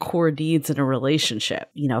your core needs in a relationship.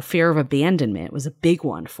 Fear of abandonment was a big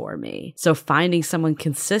one for me. So finding someone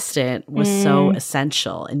consistent was so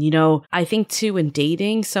essential. And, I think too in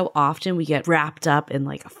dating, so often we get wrapped up in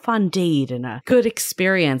a fun date and a good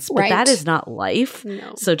experience, but that is not life.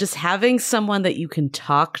 No. So just having someone that you can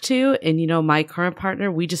talk to, and, my current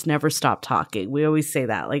partner, we just never stop talking. We always say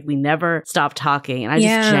that, we never stop talking. And I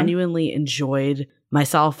just genuinely enjoyed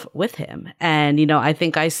myself with him. And, I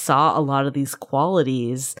think I saw a lot of these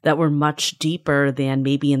qualities that were much deeper than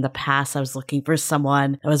maybe in the past. I was looking for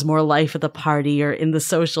someone that was more life of the party or in the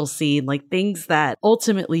social scene, things that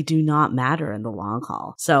ultimately do not matter in the long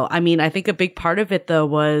haul. So, I think a big part of it though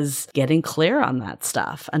was getting clear on that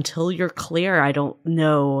stuff. Until you're clear, I don't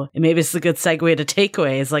know. And maybe it's a good segue to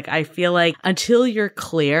takeaways. I feel like until you're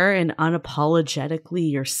clear and unapologetically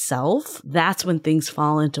yourself, that's when things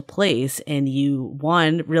fall into place and you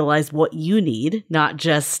realize what you need, not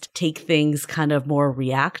just take things kind of more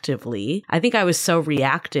reactively. I think I was so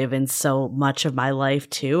reactive in so much of my life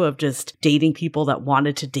too, of just dating people that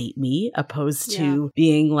wanted to date me, opposed to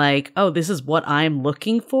being oh, this is what I'm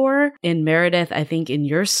looking for. In Meredith, I think in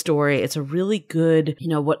your story, it's a really good,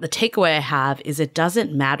 what the takeaway I have is it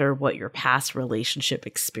doesn't matter what your past relationship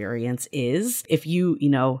experience is. If you,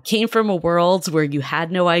 came from a world where you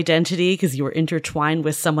had no identity because you were intertwined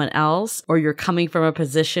with someone else, or you're coming from a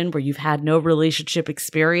position where you've had no relationship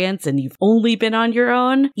experience and you've only been on your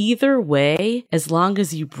own, either way, as long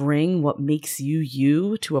as you bring what makes you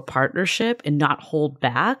you to a partnership and not hold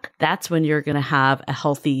back, that's when you're going to have a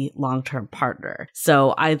healthy long-term partner.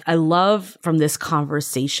 So I love from this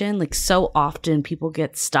conversation, so often people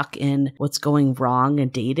get stuck in what's going wrong in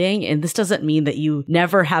dating. And this doesn't mean that you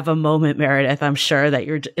never have a moment, Meredith. I'm sure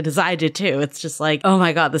that I did too. It's just oh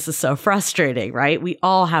my God, this is so frustrating, right? We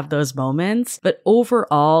all have those moments, but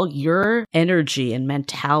overall, your energy and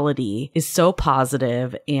mentality is so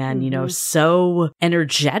positive and, so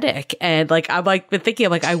energetic. And I'm been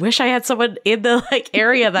thinking, I wish I had someone in the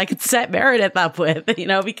area that I could set Meredith up with,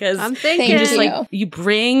 because I'm thinking you just you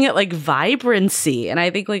bring vibrancy. And I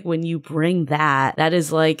think when you bring that is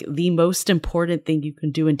the most important thing you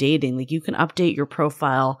can do in dating. You can update your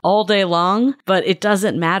profile all day long, but it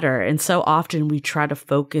doesn't matter. And so often we try to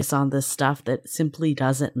focus on this stuff that simply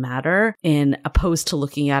doesn't matter, and opposed to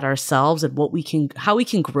looking at ourselves and how we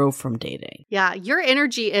can grow from dating. Yeah, your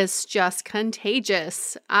energy is just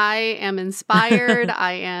contagious. I am inspired.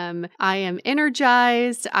 I am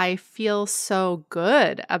energized. I feel so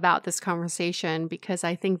good about this conversation because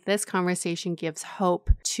I think this conversation gives hope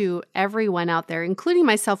to everyone out there, including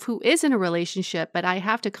myself who is in a relationship, but I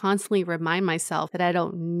have to constantly remind myself that I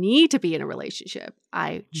don't need to be in a relationship.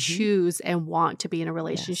 I choose and want to be in a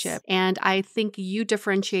relationship. Yes. And I think you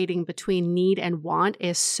differentiating between need and want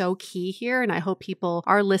is so key here. And I hope people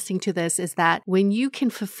are listening to this, is that when you can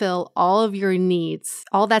fulfill all of your needs,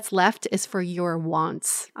 all that's left is for your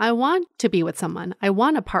wants. I want to be with someone. I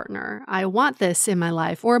want a partner. I want this in my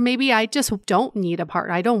life. Or maybe I just don't need a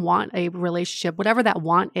partner. I don't want a relationship. Whatever that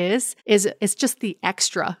want is just the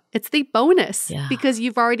extra It's the bonus because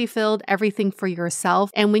you've already filled everything for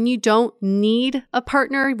yourself. And when you don't need a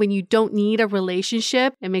partner, when you don't need a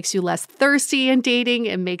relationship, it makes you less thirsty in dating.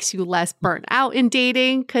 It makes you less burnt out in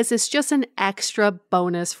dating because it's just an extra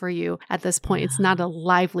bonus for you at this point. It's not a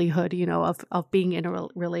livelihood, of being in a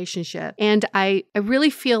relationship. And I really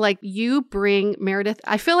feel like you bring, Meredith,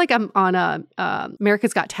 I feel like I'm on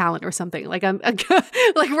America's Got Talent or something. Like I'm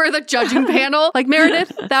like we're the judging panel. Like,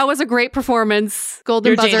 Meredith, that was a great performance.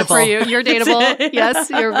 Golden buzzer for you. You're dateable. Yes,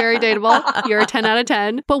 you're very dateable. You're a 10 out of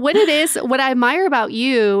 10. But what I admire about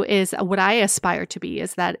you is what I aspire to be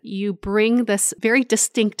is that you bring this very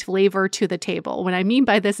distinct flavor to the table. What I mean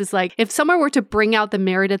by this is like, if someone were to bring out the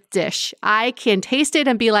Meredith dish, I can taste it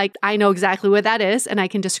and be like, I know exactly what that is, and I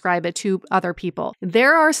can describe it to other people.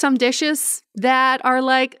 There are some dishes that are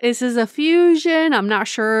like, this is a fusion. I'm not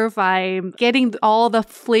sure if I'm getting all the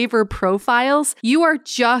flavor profiles. You are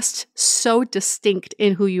just so distinct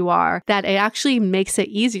in who you are that it actually makes it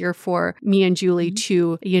easier for me and Julie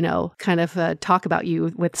to, kind of talk about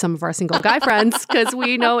you with some of our single guy friends because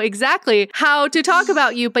we know exactly how to talk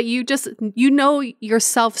about you, but you know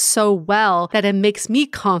yourself so well that it makes me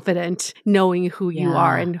confident knowing who you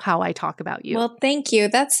are and how I talk about you. Well, thank you.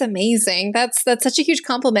 That's amazing. That's such a huge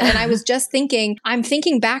compliment. And I was just I'm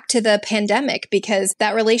thinking back to the pandemic because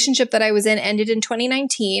that relationship that I was in ended in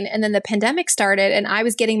 2019 and then the pandemic started and I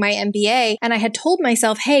was getting my MBA and I had told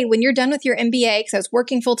myself, hey, when you're done with your MBA, because I was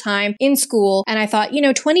working full time in school and I thought,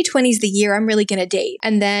 2020 is the year I'm really going to date.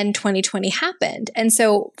 And then 2020 happened. And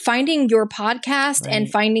so finding your podcast and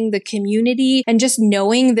finding the community and just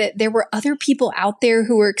knowing that there were other people out there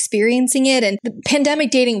who were experiencing it and the pandemic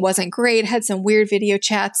dating wasn't great, had some weird video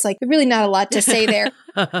chats, like really not a lot to say there.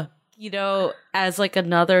 As like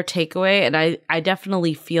another takeaway, and I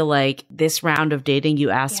definitely feel like this round of dating, you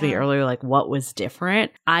asked me earlier, like what was different.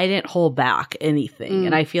 I didn't hold back anything.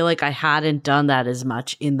 And I feel like I hadn't done that as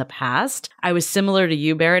much in the past. I was similar to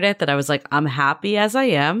you, Meredith, that I was like, I'm happy as I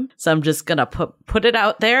am. So I'm just going to put it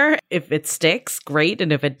out there. If it sticks, great.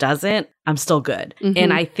 And if it doesn't, I'm still good.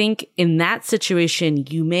 And I think in that situation,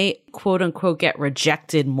 you may quote unquote get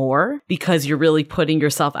rejected more because you're really putting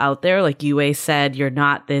yourself out there. Like Yue said, you're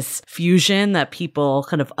not this fusion that people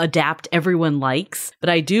kind of adapt everyone likes. But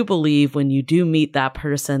I do believe when you do meet that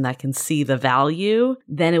person that can see the value,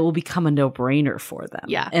 then it will become a no-brainer for them.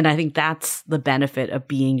 Yeah. And I think that's the benefit of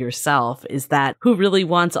being yourself is that who really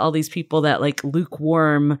wants all these people that like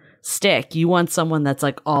lukewarm stick? You want someone that's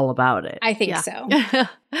like all about it. I think so.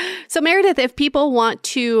 So Meredith, if people want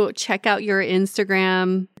to check out your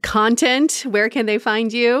Instagram content, where can they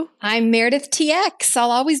find you? I'm Meredith TX.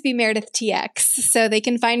 I'll always be Meredith TX. So they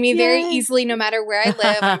can find me very easily no matter where I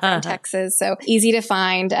live. I'm from Texas, so easy to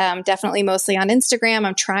find. Definitely mostly on Instagram.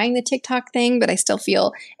 I'm trying the TikTok thing, but I still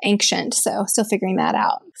feel ancient. So still figuring that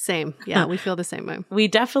out. Same. Yeah, we feel the same way. We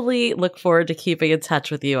definitely look forward to keeping in touch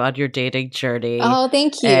with you on your dating journey. Oh,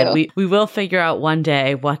 thank you. And we will figure out one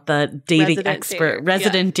day what the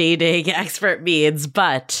resident dating expert means.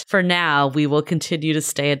 But for now, we will continue to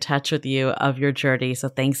stay in touch with you of your journey. So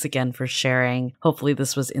thanks again for sharing. Hopefully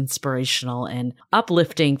this was inspirational and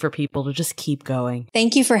uplifting for people to just keep going.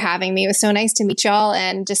 Thank you for having me. It was so nice to meet y'all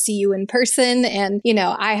and to see you in person. And,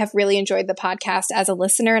 I have really enjoyed the podcast as a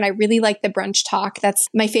listener and I really like the brunch talk. That's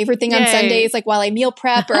my favorite thing on Sundays. Like while I meal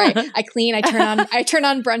prep or I clean, I turn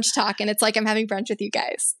on brunch talk and it's like I'm having brunch with you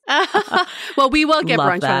guys. Well, we will get brunch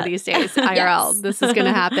one of that. these days. IRL. This is going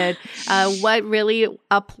to happen. What really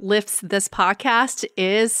uplifts this podcast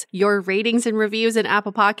is your ratings and reviews in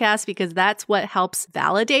Apple Podcasts because that's what helps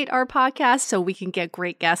validate our podcast so we can get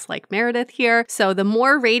great guests like Meredith here. So the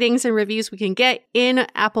more ratings and reviews we can get in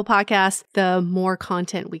Apple Podcasts, the more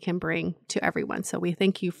content we can bring to everyone. So we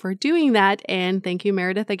thank you for doing that. And thank you,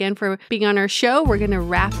 Meredith, again for being on our show. We're going to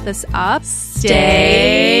wrap this up.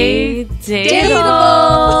 Stay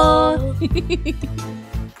dateable.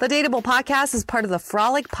 The Dateable Podcast is part of the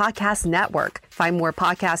Frolic Podcast Network. Find more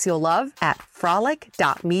podcasts you'll love at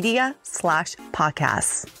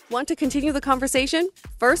frolic.media/podcasts. Want to continue the conversation?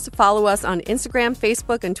 First, follow us on Instagram,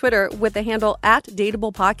 Facebook, and Twitter with the handle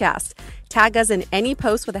 @DateablePodcast. Tag us in any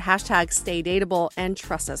post with the hashtag StayDateable, and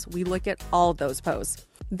trust us, we look at all those posts.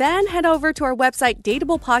 Then head over to our website,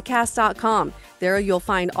 dateablepodcast.com. There you'll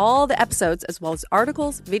find all the episodes as well as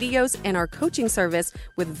articles, videos, and our coaching service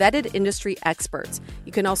with vetted industry experts.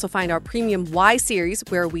 You can also find our premium Why series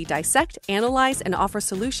where we dissect, analyze, and offer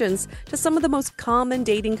solutions to some of the most common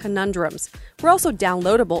dating conundrums. We're also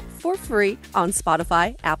downloadable for free on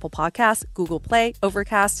Spotify, Apple Podcasts, Google Play,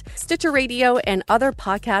 Overcast, Stitcher Radio, and other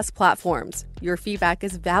podcast platforms. Your feedback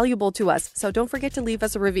is valuable to us, so don't forget to leave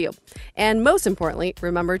us a review. And most importantly,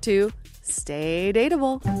 remember to Stay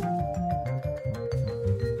dateable.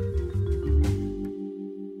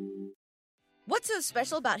 What's so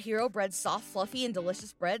special about Hero Bread's soft, fluffy, and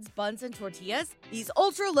delicious breads, buns, and tortillas? These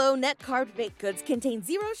ultra-low net-carb baked goods contain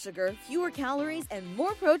zero sugar, fewer calories, and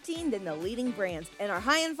more protein than the leading brands, and are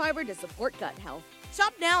high in fiber to support gut health.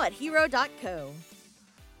 Shop now at hero.co.